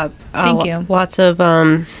 good job. Thank you. Lots of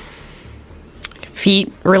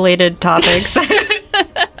feet-related topics.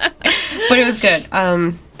 But it was good.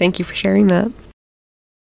 Thank you for sharing that.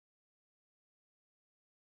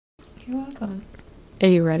 You're welcome. Are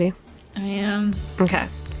you ready? I am. Okay.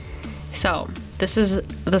 So, this is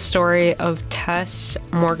the story of Tess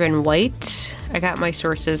Morgan White. I got my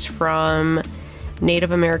sources from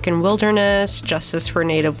Native American Wilderness, Justice for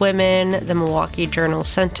Native Women, the Milwaukee Journal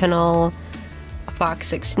Sentinel, Fox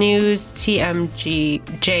 6 News,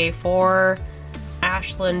 TMJ4,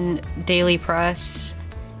 Ashland Daily Press,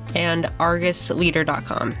 and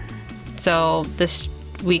ArgusLeader.com. So this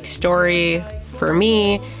week's story for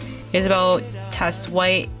me is about Tess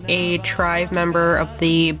White, a tribe member of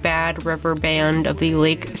the Bad River Band of the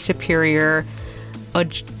Lake Superior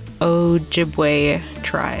Ojibwe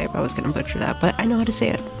tribe. I was going to butcher that, but I know how to say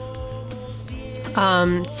it.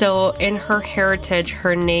 So in her heritage,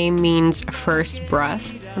 her name means first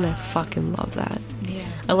breath, and I fucking love that. Yeah,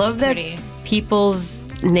 I love that pretty. people's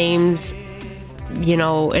names, you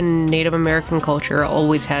know, in Native American culture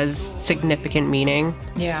always has significant meaning.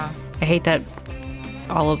 Yeah. I hate that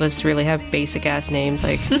all of us really have basic ass names.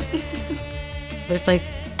 Like, there's like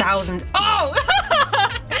thousands. Oh!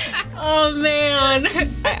 Oh man,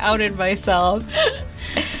 I outed myself.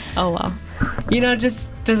 Oh well. You know, it just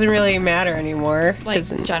doesn't really matter anymore. Like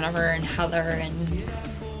Jennifer and Heather and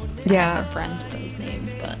yeah, friends with those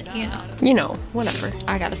names, but you know, whatever.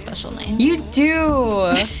 I got a special name. You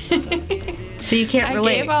do. So you can't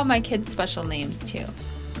relate. I gave all my kids special names too.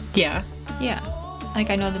 Yeah. Yeah. Like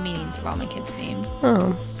I know the meanings of all my kids' names.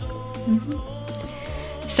 Oh.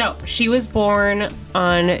 Mm-hmm. So she was born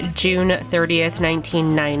on June 30th,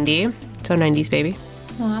 1990. So 90s baby.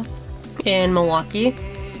 Aww. In Milwaukee.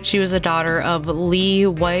 She was a daughter of Lee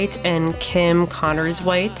White and Kim Connors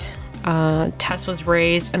White. Tess was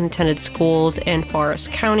raised and attended schools in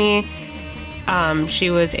Forest County. She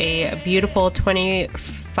was a beautiful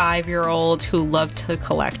 25-year-old who loved to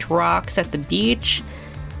collect rocks at the beach.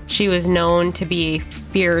 She was known to be a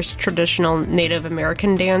fierce traditional Native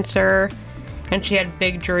American dancer, and she had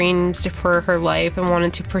big dreams for her life and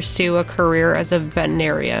wanted to pursue a career as a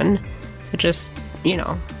veterinarian. So just, you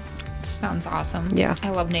know. Sounds awesome. Yeah. I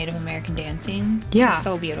love Native American dancing. Yeah. It's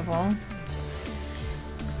so beautiful.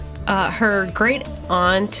 Her great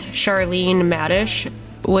aunt, Charlene Madish,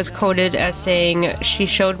 was quoted as saying, "She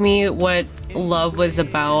showed me what love was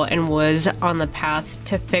about and was on the path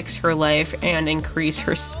to fix her life and increase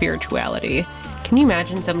her spirituality." Can you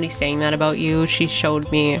imagine somebody saying that about you? She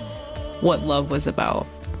showed me what love was about.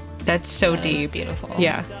 That's so That deep. is beautiful.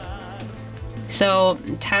 Yeah. So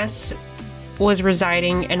Tess was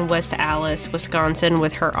residing in West Allis, Wisconsin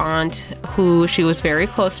with her aunt, who she was very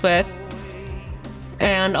close with.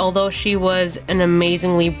 And although she was an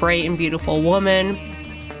amazingly bright and beautiful woman,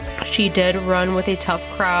 she did run with a tough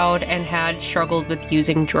crowd and had struggled with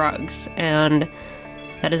using drugs. And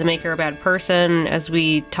that doesn't make her a bad person. As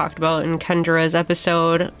we talked about in Kendra's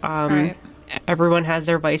episode, Right. Everyone has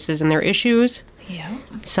their vices and their issues. Yeah.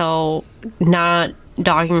 So not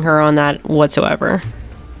dogging her on that whatsoever.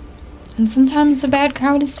 And sometimes a bad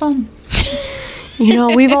crowd is fun. You know,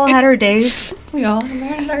 we've all had our days. We all have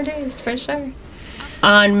had our days, for sure.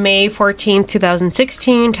 On May 14,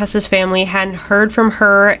 2016, Tessa's family hadn't heard from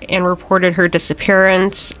her and reported her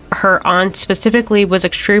disappearance. Her aunt specifically was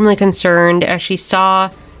extremely concerned as she saw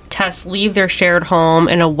Tess leave their shared home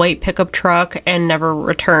in a white pickup truck and never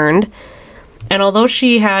returned. And although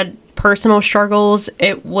she had personal struggles,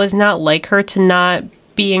 it was not like her to not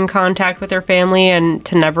be in contact with her family and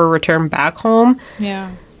to never return back home.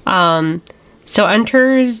 Yeah. So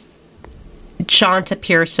enters Shanta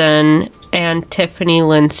Pearson and Tiffany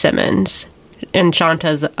Lynn Simmons. And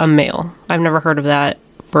Shanta's a male. I've never heard of that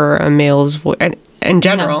for a male's voice in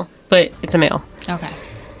general, No. but it's a male. Okay.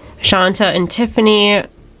 Shanta and Tiffany,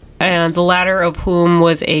 and the latter of whom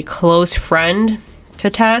was a close friend to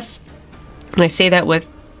Tess. And I say that with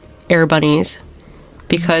air bunnies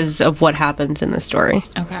because of what happens in the story.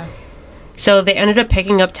 Okay. So they ended up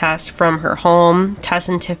picking up Tess from her home. Tess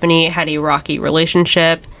and Tiffany had a rocky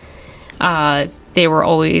relationship. They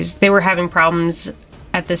were having problems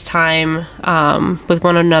at this time with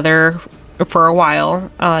one another for a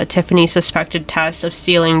while. Tiffany suspected Tess of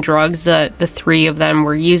stealing drugs that the three of them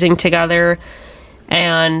were using together,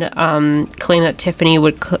 and claimed that Tiffany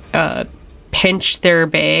would pinch their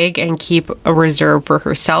bag and keep a reserve for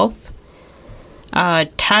herself.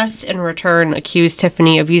 Tess, in return, accused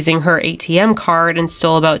Tiffany of using her ATM card and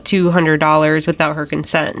stole about $200 without her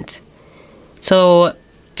consent. So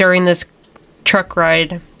during this truck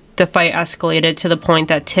ride, the fight escalated to the point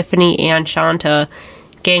that Tiffany and Shanta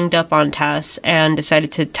ganged up on Tess and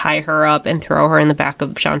decided to tie her up and throw her in the back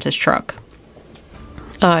of Shanta's truck.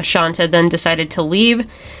 Shanta then decided to leave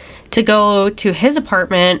to go to his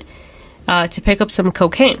apartment to pick up some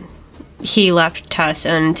cocaine. He left Tess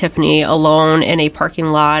and Tiffany alone in a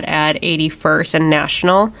parking lot at 81st and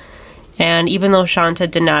National. And even though Shanta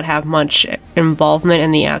did not have much involvement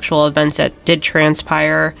in the actual events that did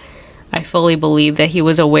transpire, I fully believe that he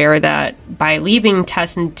was aware that by leaving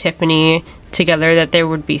Tess and Tiffany together that there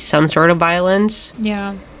would be some sort of violence.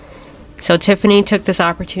 Yeah. So Tiffany took this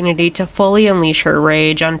opportunity to fully unleash her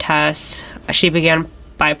rage on Tess. She began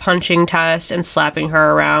by punching Tess and slapping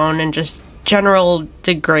her around and just general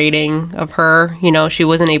degrading of her. You know, she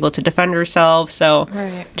wasn't able to defend herself, so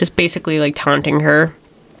just basically like taunting her.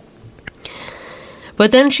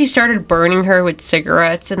 But then she started burning her with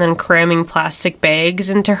cigarettes and then cramming plastic bags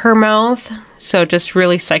into her mouth. So just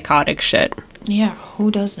really psychotic shit. Yeah,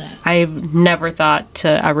 who does that? I've never thought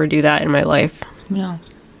to ever do that in my life. No.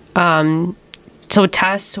 So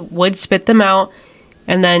Tess would spit them out,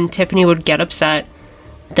 and then Tiffany would get upset.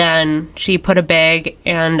 Then she put a bag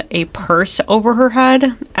and a purse over her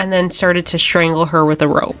head, and then started to strangle her with a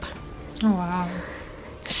rope. Oh, wow.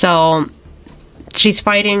 So she's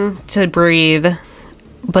fighting to breathe,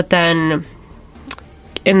 but then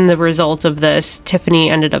in the result of this, Tiffany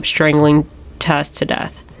ended up strangling Tess to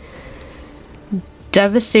death.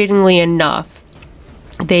 Devastatingly enough,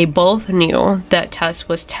 they both knew that Tess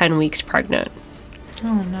was 10 weeks pregnant.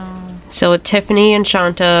 Oh, no. So Tiffany and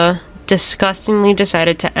Shanta disgustingly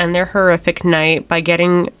decided to end their horrific night by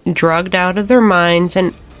getting drugged out of their minds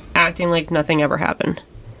and acting like nothing ever happened.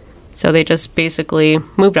 So they just basically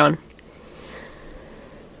moved on.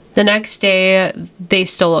 The next day, they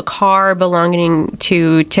stole a car belonging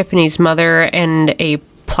to Tiffany's mother and a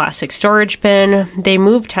plastic storage bin. They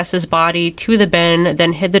moved Tess's body to the bin,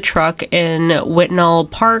 then hid the truck in Whitnall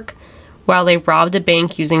Park while they robbed a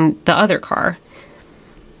bank using the other car.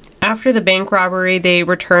 After the bank robbery, they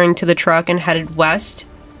returned to the truck and headed west.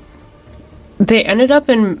 They ended up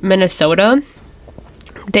in Minnesota.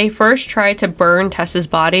 They first tried to burn Tess's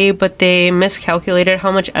body, but they miscalculated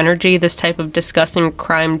how much energy this type of disgusting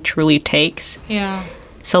crime truly takes. Yeah.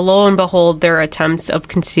 So lo and behold, their attempts of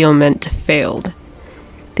concealment failed.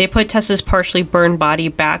 They put Tess's partially burned body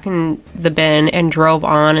back in the bin and drove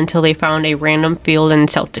on until they found a random field in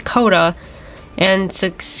South Dakota and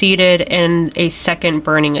succeeded in a second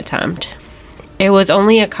burning attempt. It was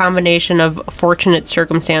only a combination of fortunate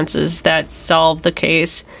circumstances that solved the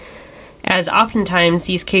case, as oftentimes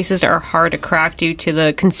these cases are hard to crack due to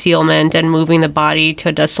the concealment and moving the body to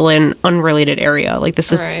a desolate and unrelated area. Like,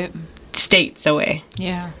 this is states away.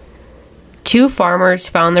 Yeah. 2 farmers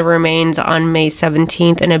found the remains on May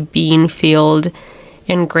 17th in a bean field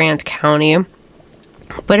in Grant County,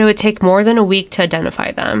 but it would take more than a week to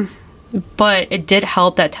identify them. But it did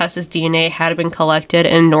help that Tess's DNA had been collected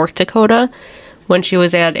in North Dakota when she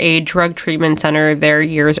was at a drug treatment center there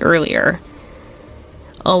years earlier.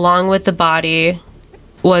 Along with the body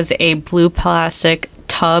was a blue plastic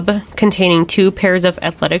tub containing 2 pairs of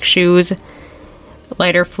athletic shoes,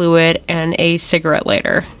 lighter fluid, and a cigarette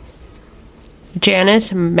lighter.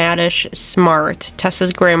 Janice Madish Smart,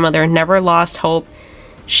 Tessa's grandmother, never lost hope.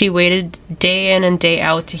 She waited day in and day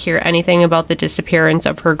out to hear anything about the disappearance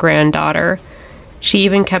of her granddaughter. She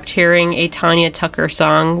even kept hearing a Tanya Tucker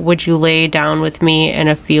song, "Would You Lay Down With Me in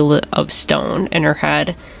a Field of Stone," in her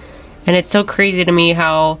head. And it's so crazy to me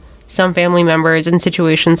how some family members in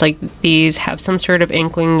situations like these have some sort of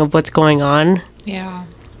inkling of what's going on. Yeah.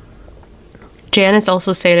 Janice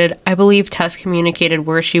also stated, "I believe Tess communicated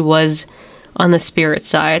where she was on the spirit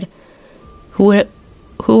side. Who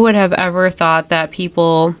would have ever thought that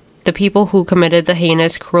the people who committed the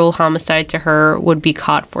heinous, cruel homicide to her would be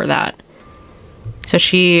caught for that?" So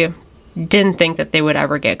she didn't think that they would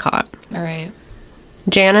ever get caught. All right.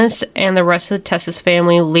 Janice and the rest of Tess's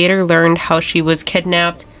family later learned how she was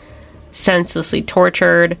kidnapped, senselessly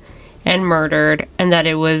tortured, and murdered, and that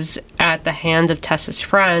it was at the hands of Tess's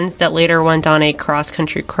friends that later went on a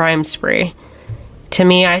cross-country crime spree. To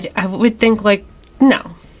me, I would think, like, no,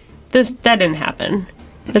 that didn't happen.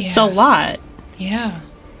 It's a lot. Yeah.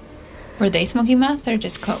 Were they smoking meth or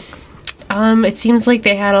just coke? It seems like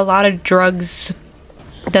they had a lot of drugs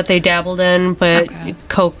that they dabbled in, but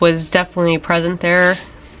coke was definitely present there.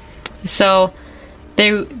 So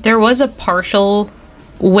there was a partial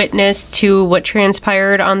witness to what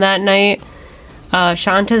transpired on that night.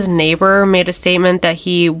 Shanta's neighbor made a statement that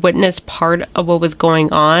he witnessed part of what was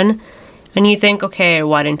going on. And you think, okay,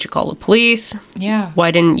 why didn't you call the police? Yeah.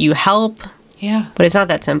 Why didn't you help? Yeah. But it's not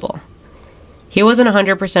that simple. He wasn't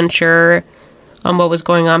 100% sure on what was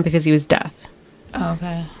going on because he was deaf. Oh,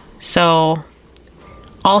 okay. So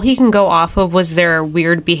all he can go off of was their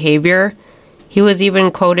weird behavior. He was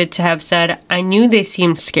even quoted to have said, "I knew they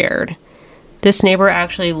seemed scared." This neighbor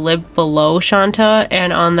actually lived below Shanta,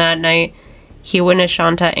 and on that night, he witnessed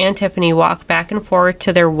Shanta and Tiffany walk back and forth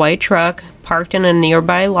to their white truck parked in a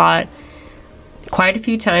nearby lot quite a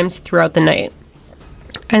few times throughout the night.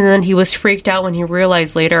 And then he was freaked out when he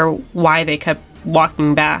realized later why they kept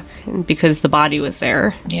walking back, because the body was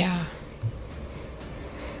there. Yeah.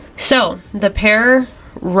 So, the pair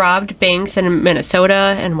robbed banks in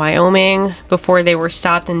Minnesota and Wyoming before they were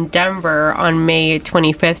stopped in Denver on May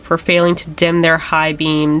 25th for failing to dim their high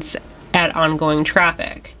beams at ongoing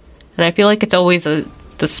traffic. And I feel like it's always the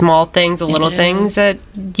small things, the little things that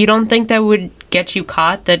you don't think that would get you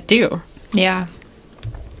caught that do. Yeah.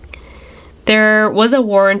 There was a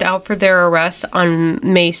warrant out for their arrest on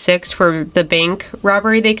May 6th for the bank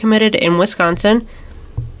robbery they committed in Wisconsin.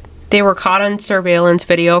 They were caught on surveillance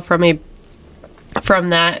video from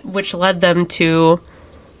that, which led them to...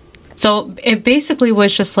 So it basically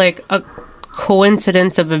was just like a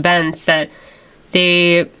coincidence of events that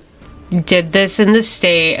they did this in this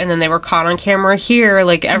state and then they were caught on camera here.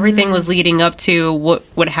 Like, everything was leading up to what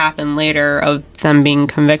would happen later of them being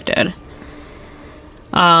convicted.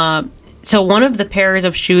 So one of the pairs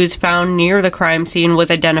of shoes found near the crime scene was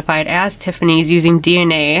identified as Tiffany's using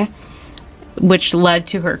DNA, which led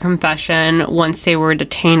to her confession once they were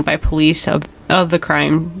detained by police of the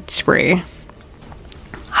crime spree.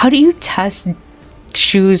 How do you test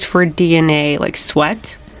shoes for DNA? Like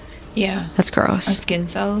sweat? Yeah. That's gross. Or skin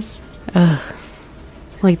cells. Ugh.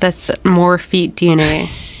 Like, that's more feet DNA.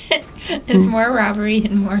 It's more robbery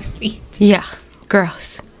and more feet. Yeah.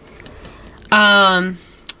 Gross.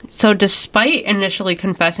 So despite initially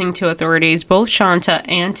confessing to authorities, both Shanta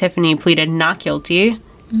and Tiffany pleaded not guilty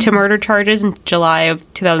to murder charges in July of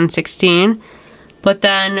 2016. But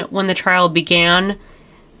then when the trial began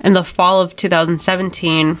in the fall of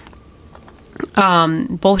 2017,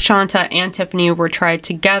 both Shanta and Tiffany were tried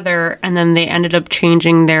together, and then they ended up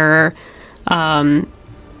changing it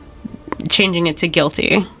to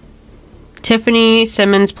guilty. Tiffany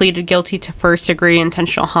Simmons pleaded guilty to first-degree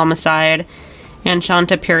intentional homicide, and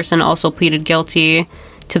Shanta Pearson also pleaded guilty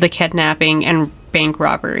to the kidnapping and bank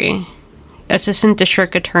robbery. Assistant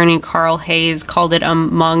District Attorney Carl Hayes called it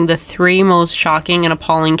among the 3 most shocking and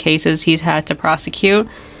appalling cases he's had to prosecute.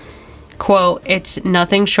 Quote, "It's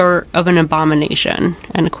nothing short of an abomination,"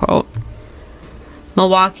 end quote.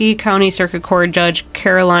 Milwaukee County Circuit Court Judge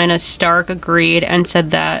Carolina Stark agreed and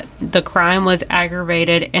said that the crime was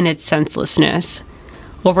aggravated in its senselessness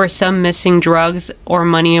over some missing drugs or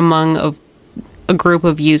money among a group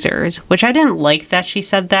of users, which I didn't like that she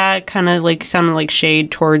said that. Kind of like sounded like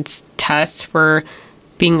shade towards Tess for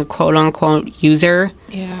being a quote-unquote user.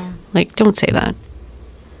 Yeah. Like, don't say that.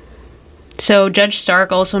 So Judge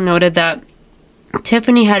Stark also noted that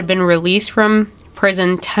Tiffany had been released from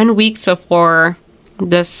prison 10 weeks before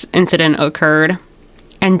this incident occurred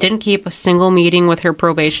and didn't keep a single meeting with her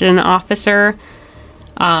probation officer.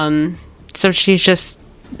 So she's just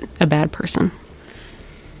a bad person.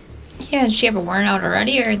 Yeah, does she have a warrant out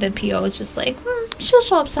already, or the PO was just like, she'll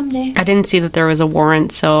show up someday? I didn't see that there was a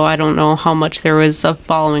warrant, so I don't know how much there was of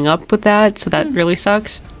following up with that, so that really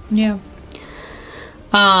sucks. Yeah.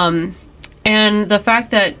 And the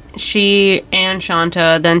fact that she and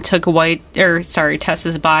Shanta then took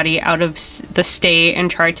Tessa's body out of the state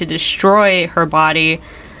and tried to destroy her body,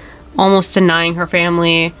 almost denying her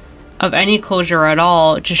family of any closure at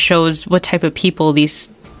all, just shows what type of people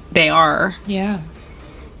they are. Yeah.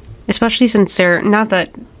 Especially since they're, not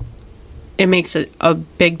that it makes a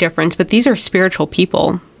big difference, but these are spiritual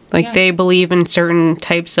people. Like, they believe in certain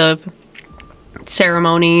types of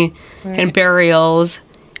ceremony and burials,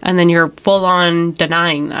 and then you're full-on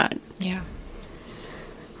denying that. Yeah.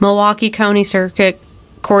 Milwaukee County Circuit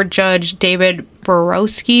Court Judge David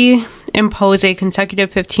Borowski imposed a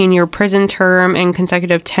consecutive 15-year prison term and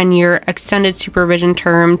consecutive 10-year extended supervision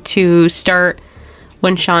term to start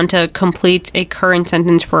when Shanta completes a current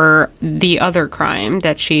sentence for the other crime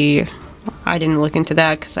that I didn't look into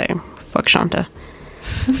that because fuck Shanta.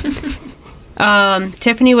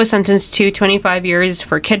 Tiffany was sentenced to 25 years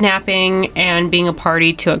for kidnapping and being a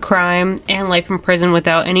party to a crime, and life in prison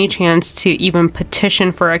without any chance to even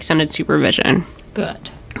petition for extended supervision. Good.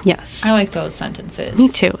 Yes. I like those sentences. Me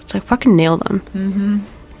too. It's like, fucking nail them. Mm-hmm.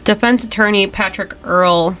 Defense attorney Patrick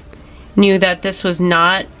Earle knew that this was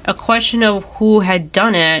not a question of who had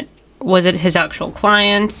done it. Was it his actual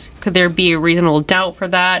clients? Could there be a reasonable doubt for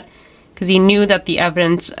that? Because he knew that the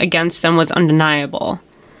evidence against them was undeniable.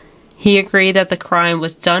 He agreed that the crime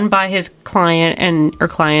was done by his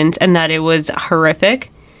clients and that it was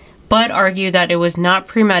horrific, but argued that it was not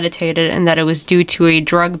premeditated and that it was due to a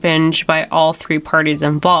drug binge by all 3 parties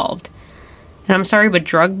involved. And I'm sorry, but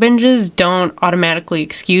drug binges don't automatically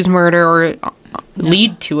excuse murder or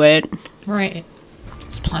lead to it. Right.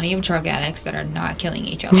 There's plenty of drug addicts that are not killing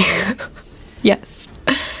each other. Yes.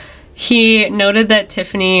 He noted that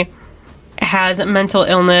Tiffany has mental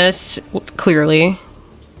illness, clearly,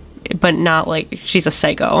 but not like she's a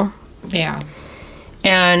psycho. Yeah.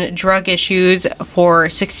 and drug issues for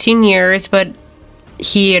 16 years, but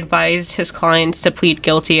he advised his clients to plead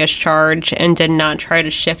guilty as charged and did not try to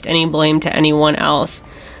shift any blame to anyone else.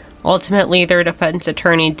 Ultimately, their defense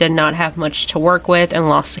attorney did not have much to work with and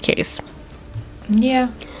lost the case. Yeah.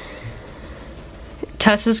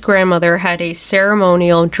 Tessa's grandmother had a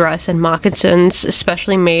ceremonial dress and moccasins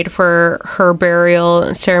especially made for her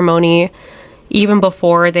burial ceremony even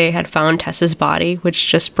before they had found Tessa's body, which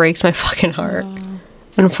just breaks my fucking heart.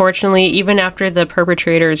 Unfortunately, even after the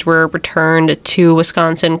perpetrators were returned to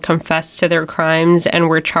Wisconsin, confessed to their crimes, and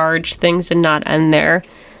were charged, things did not end there.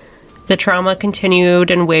 The trauma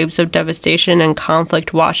continued, and waves of devastation and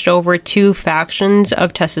conflict washed over two factions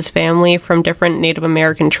of Tessa's family from different Native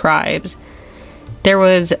American tribes. There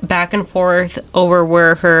was back and forth over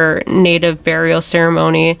where her native burial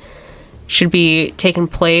ceremony should be taking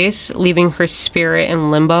place, leaving her spirit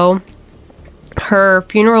in limbo. Her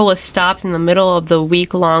funeral was stopped in the middle of the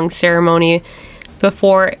week-long ceremony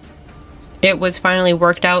before it was finally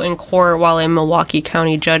worked out in court while a Milwaukee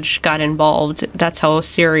County judge got involved. That's how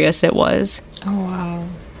serious it was. Oh, wow.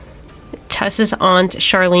 Tessa's aunt,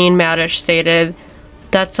 Charlene Madish, stated,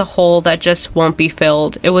 "That's a hole that just won't be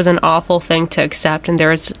filled. It was an awful thing to accept, and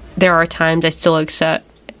there are times I still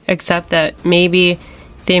accept that maybe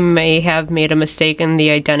they may have made a mistake in the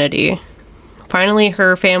identity." Finally,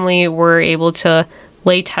 her family were able to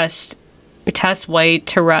lay Tess White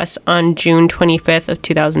to rest on June 25th of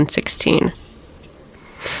 2016.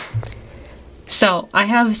 So, I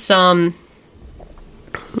have some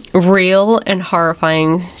real and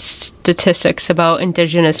horrifying statistics about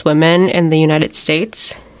Indigenous women in the United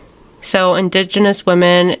States. So, Indigenous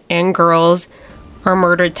women and girls are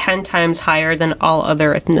murdered 10 times higher than all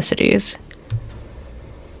other ethnicities.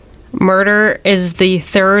 Murder is the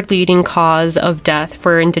third leading cause of death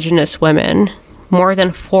for Indigenous women. More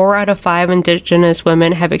than 4 out of 5 Indigenous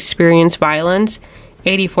women have experienced violence,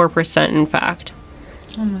 84% in fact.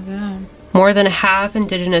 Oh my God. More than half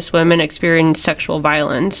Indigenous women experience sexual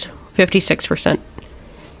violence, 56%.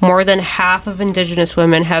 More than half of Indigenous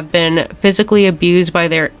women have been physically abused by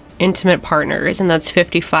their intimate partners, and that's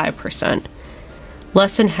 55%.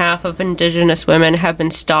 Less than half of Indigenous women have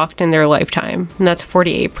been stalked in their lifetime, and that's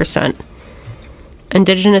 48%.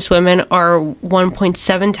 Indigenous women are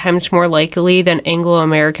 1.7 times more likely than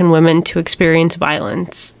Anglo-American women to experience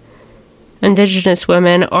violence. Indigenous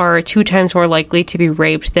women are 2 times more likely to be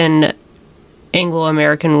raped than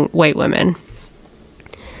Anglo-American white women.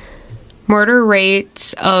 Murder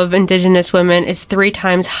rates of Indigenous women is 3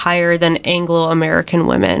 times higher than Anglo-American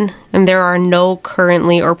women, and there are no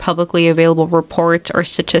currently or publicly available reports or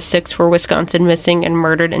statistics for Wisconsin missing and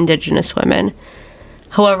murdered Indigenous women.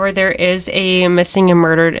 However, there is a missing and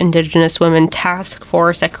murdered Indigenous women task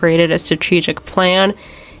force that created a strategic plan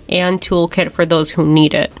and toolkit for those who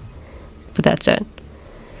need it. But that's it.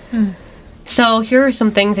 So here are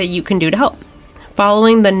some things that you can do to help.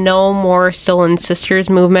 Following the No More Stolen Sisters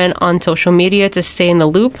movement on social media to stay in the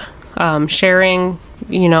loop, sharing,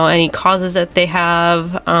 any causes that they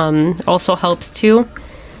have also helps too.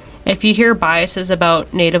 If you hear biases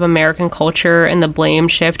about Native American culture and the blame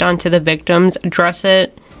shift onto the victims, address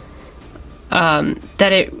it,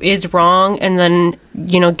 that it is wrong, and then,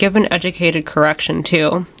 give an educated correction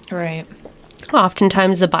too. Right.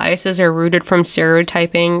 Oftentimes the biases are rooted from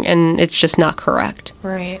stereotyping, and it's just not correct.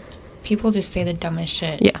 Right. People just say the dumbest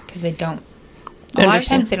shit. Yeah. Because they don't. A lot of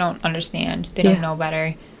times they don't understand. They don't know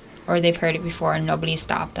better. Or they've heard it before and nobody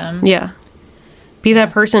stopped them. Yeah. Be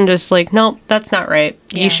that person just like, nope, that's not right.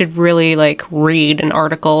 Yeah. You should really, read an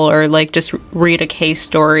article or, just read a case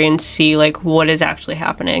story and see, what is actually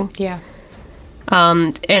happening. Yeah.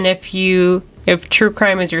 And if true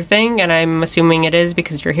crime is your thing, and I'm assuming it is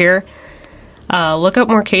because you're here, look up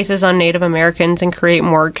more cases on Native Americans and create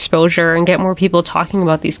more exposure and get more people talking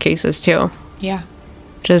about these cases too. Yeah.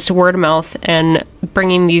 Just word of mouth and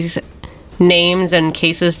bringing these names and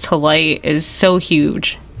cases to light is so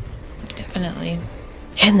huge. Definitely.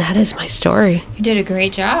 And that is my story. You did a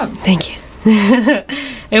great job. Thank you.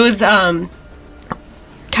 It was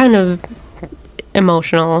kind of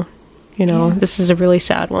emotional. Yeah. This is a really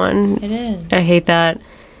sad one. It is. I hate that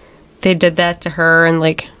they did that to her and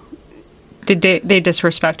they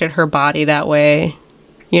disrespected her body that way,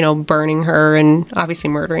 burning her and obviously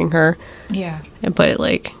murdering her. Yeah. But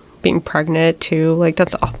being pregnant too,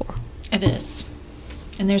 that's awful. It is.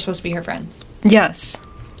 And they're supposed to be her friends. Yes.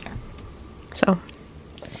 Yeah. So.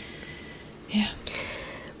 Yeah.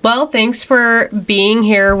 Well, thanks for being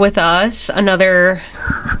here with us. Another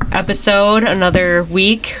episode, another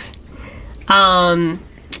week. Do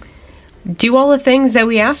all the things that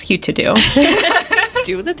we ask you to do.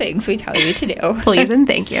 Do the things we tell you to do. Please and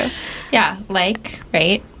thank you. Yeah, like,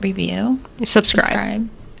 rate, review, Subscribe.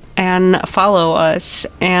 And follow us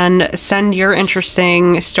and send your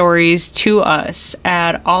interesting stories to us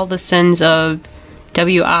at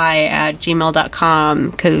allthesinsofwi@gmail.com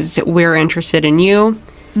because we're interested in you.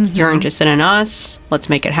 You're interested in us. Let's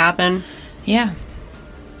make it happen. Yeah.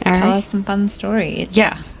 All Tell right. us some fun stories.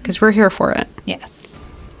 Yeah, because we're here for it. Yes.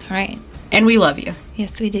 All right. And we love you.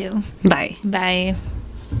 Yes, we do. Bye. Bye.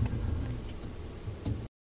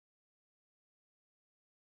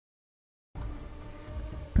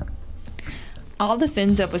 All the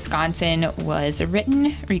Sins of Wisconsin was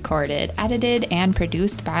written, recorded, edited, and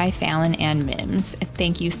produced by Fallon and Mims.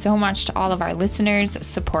 Thank you so much to all of our listeners,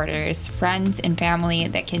 supporters, friends, and family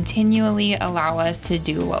that continually allow us to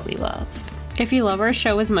do what we love. If you love our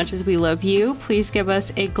show as much as we love you, please give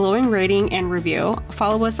us a glowing rating and review.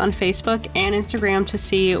 Follow us on Facebook and Instagram to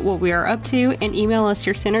see what we are up to, and email us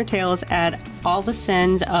your sin or tales at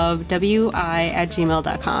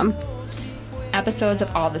allthesinsofwi@gmail.com. Episodes of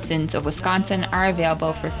All the Sins of Wisconsin are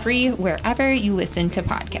available for free wherever you listen to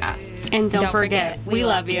podcasts. And don't forget, we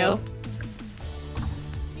love you.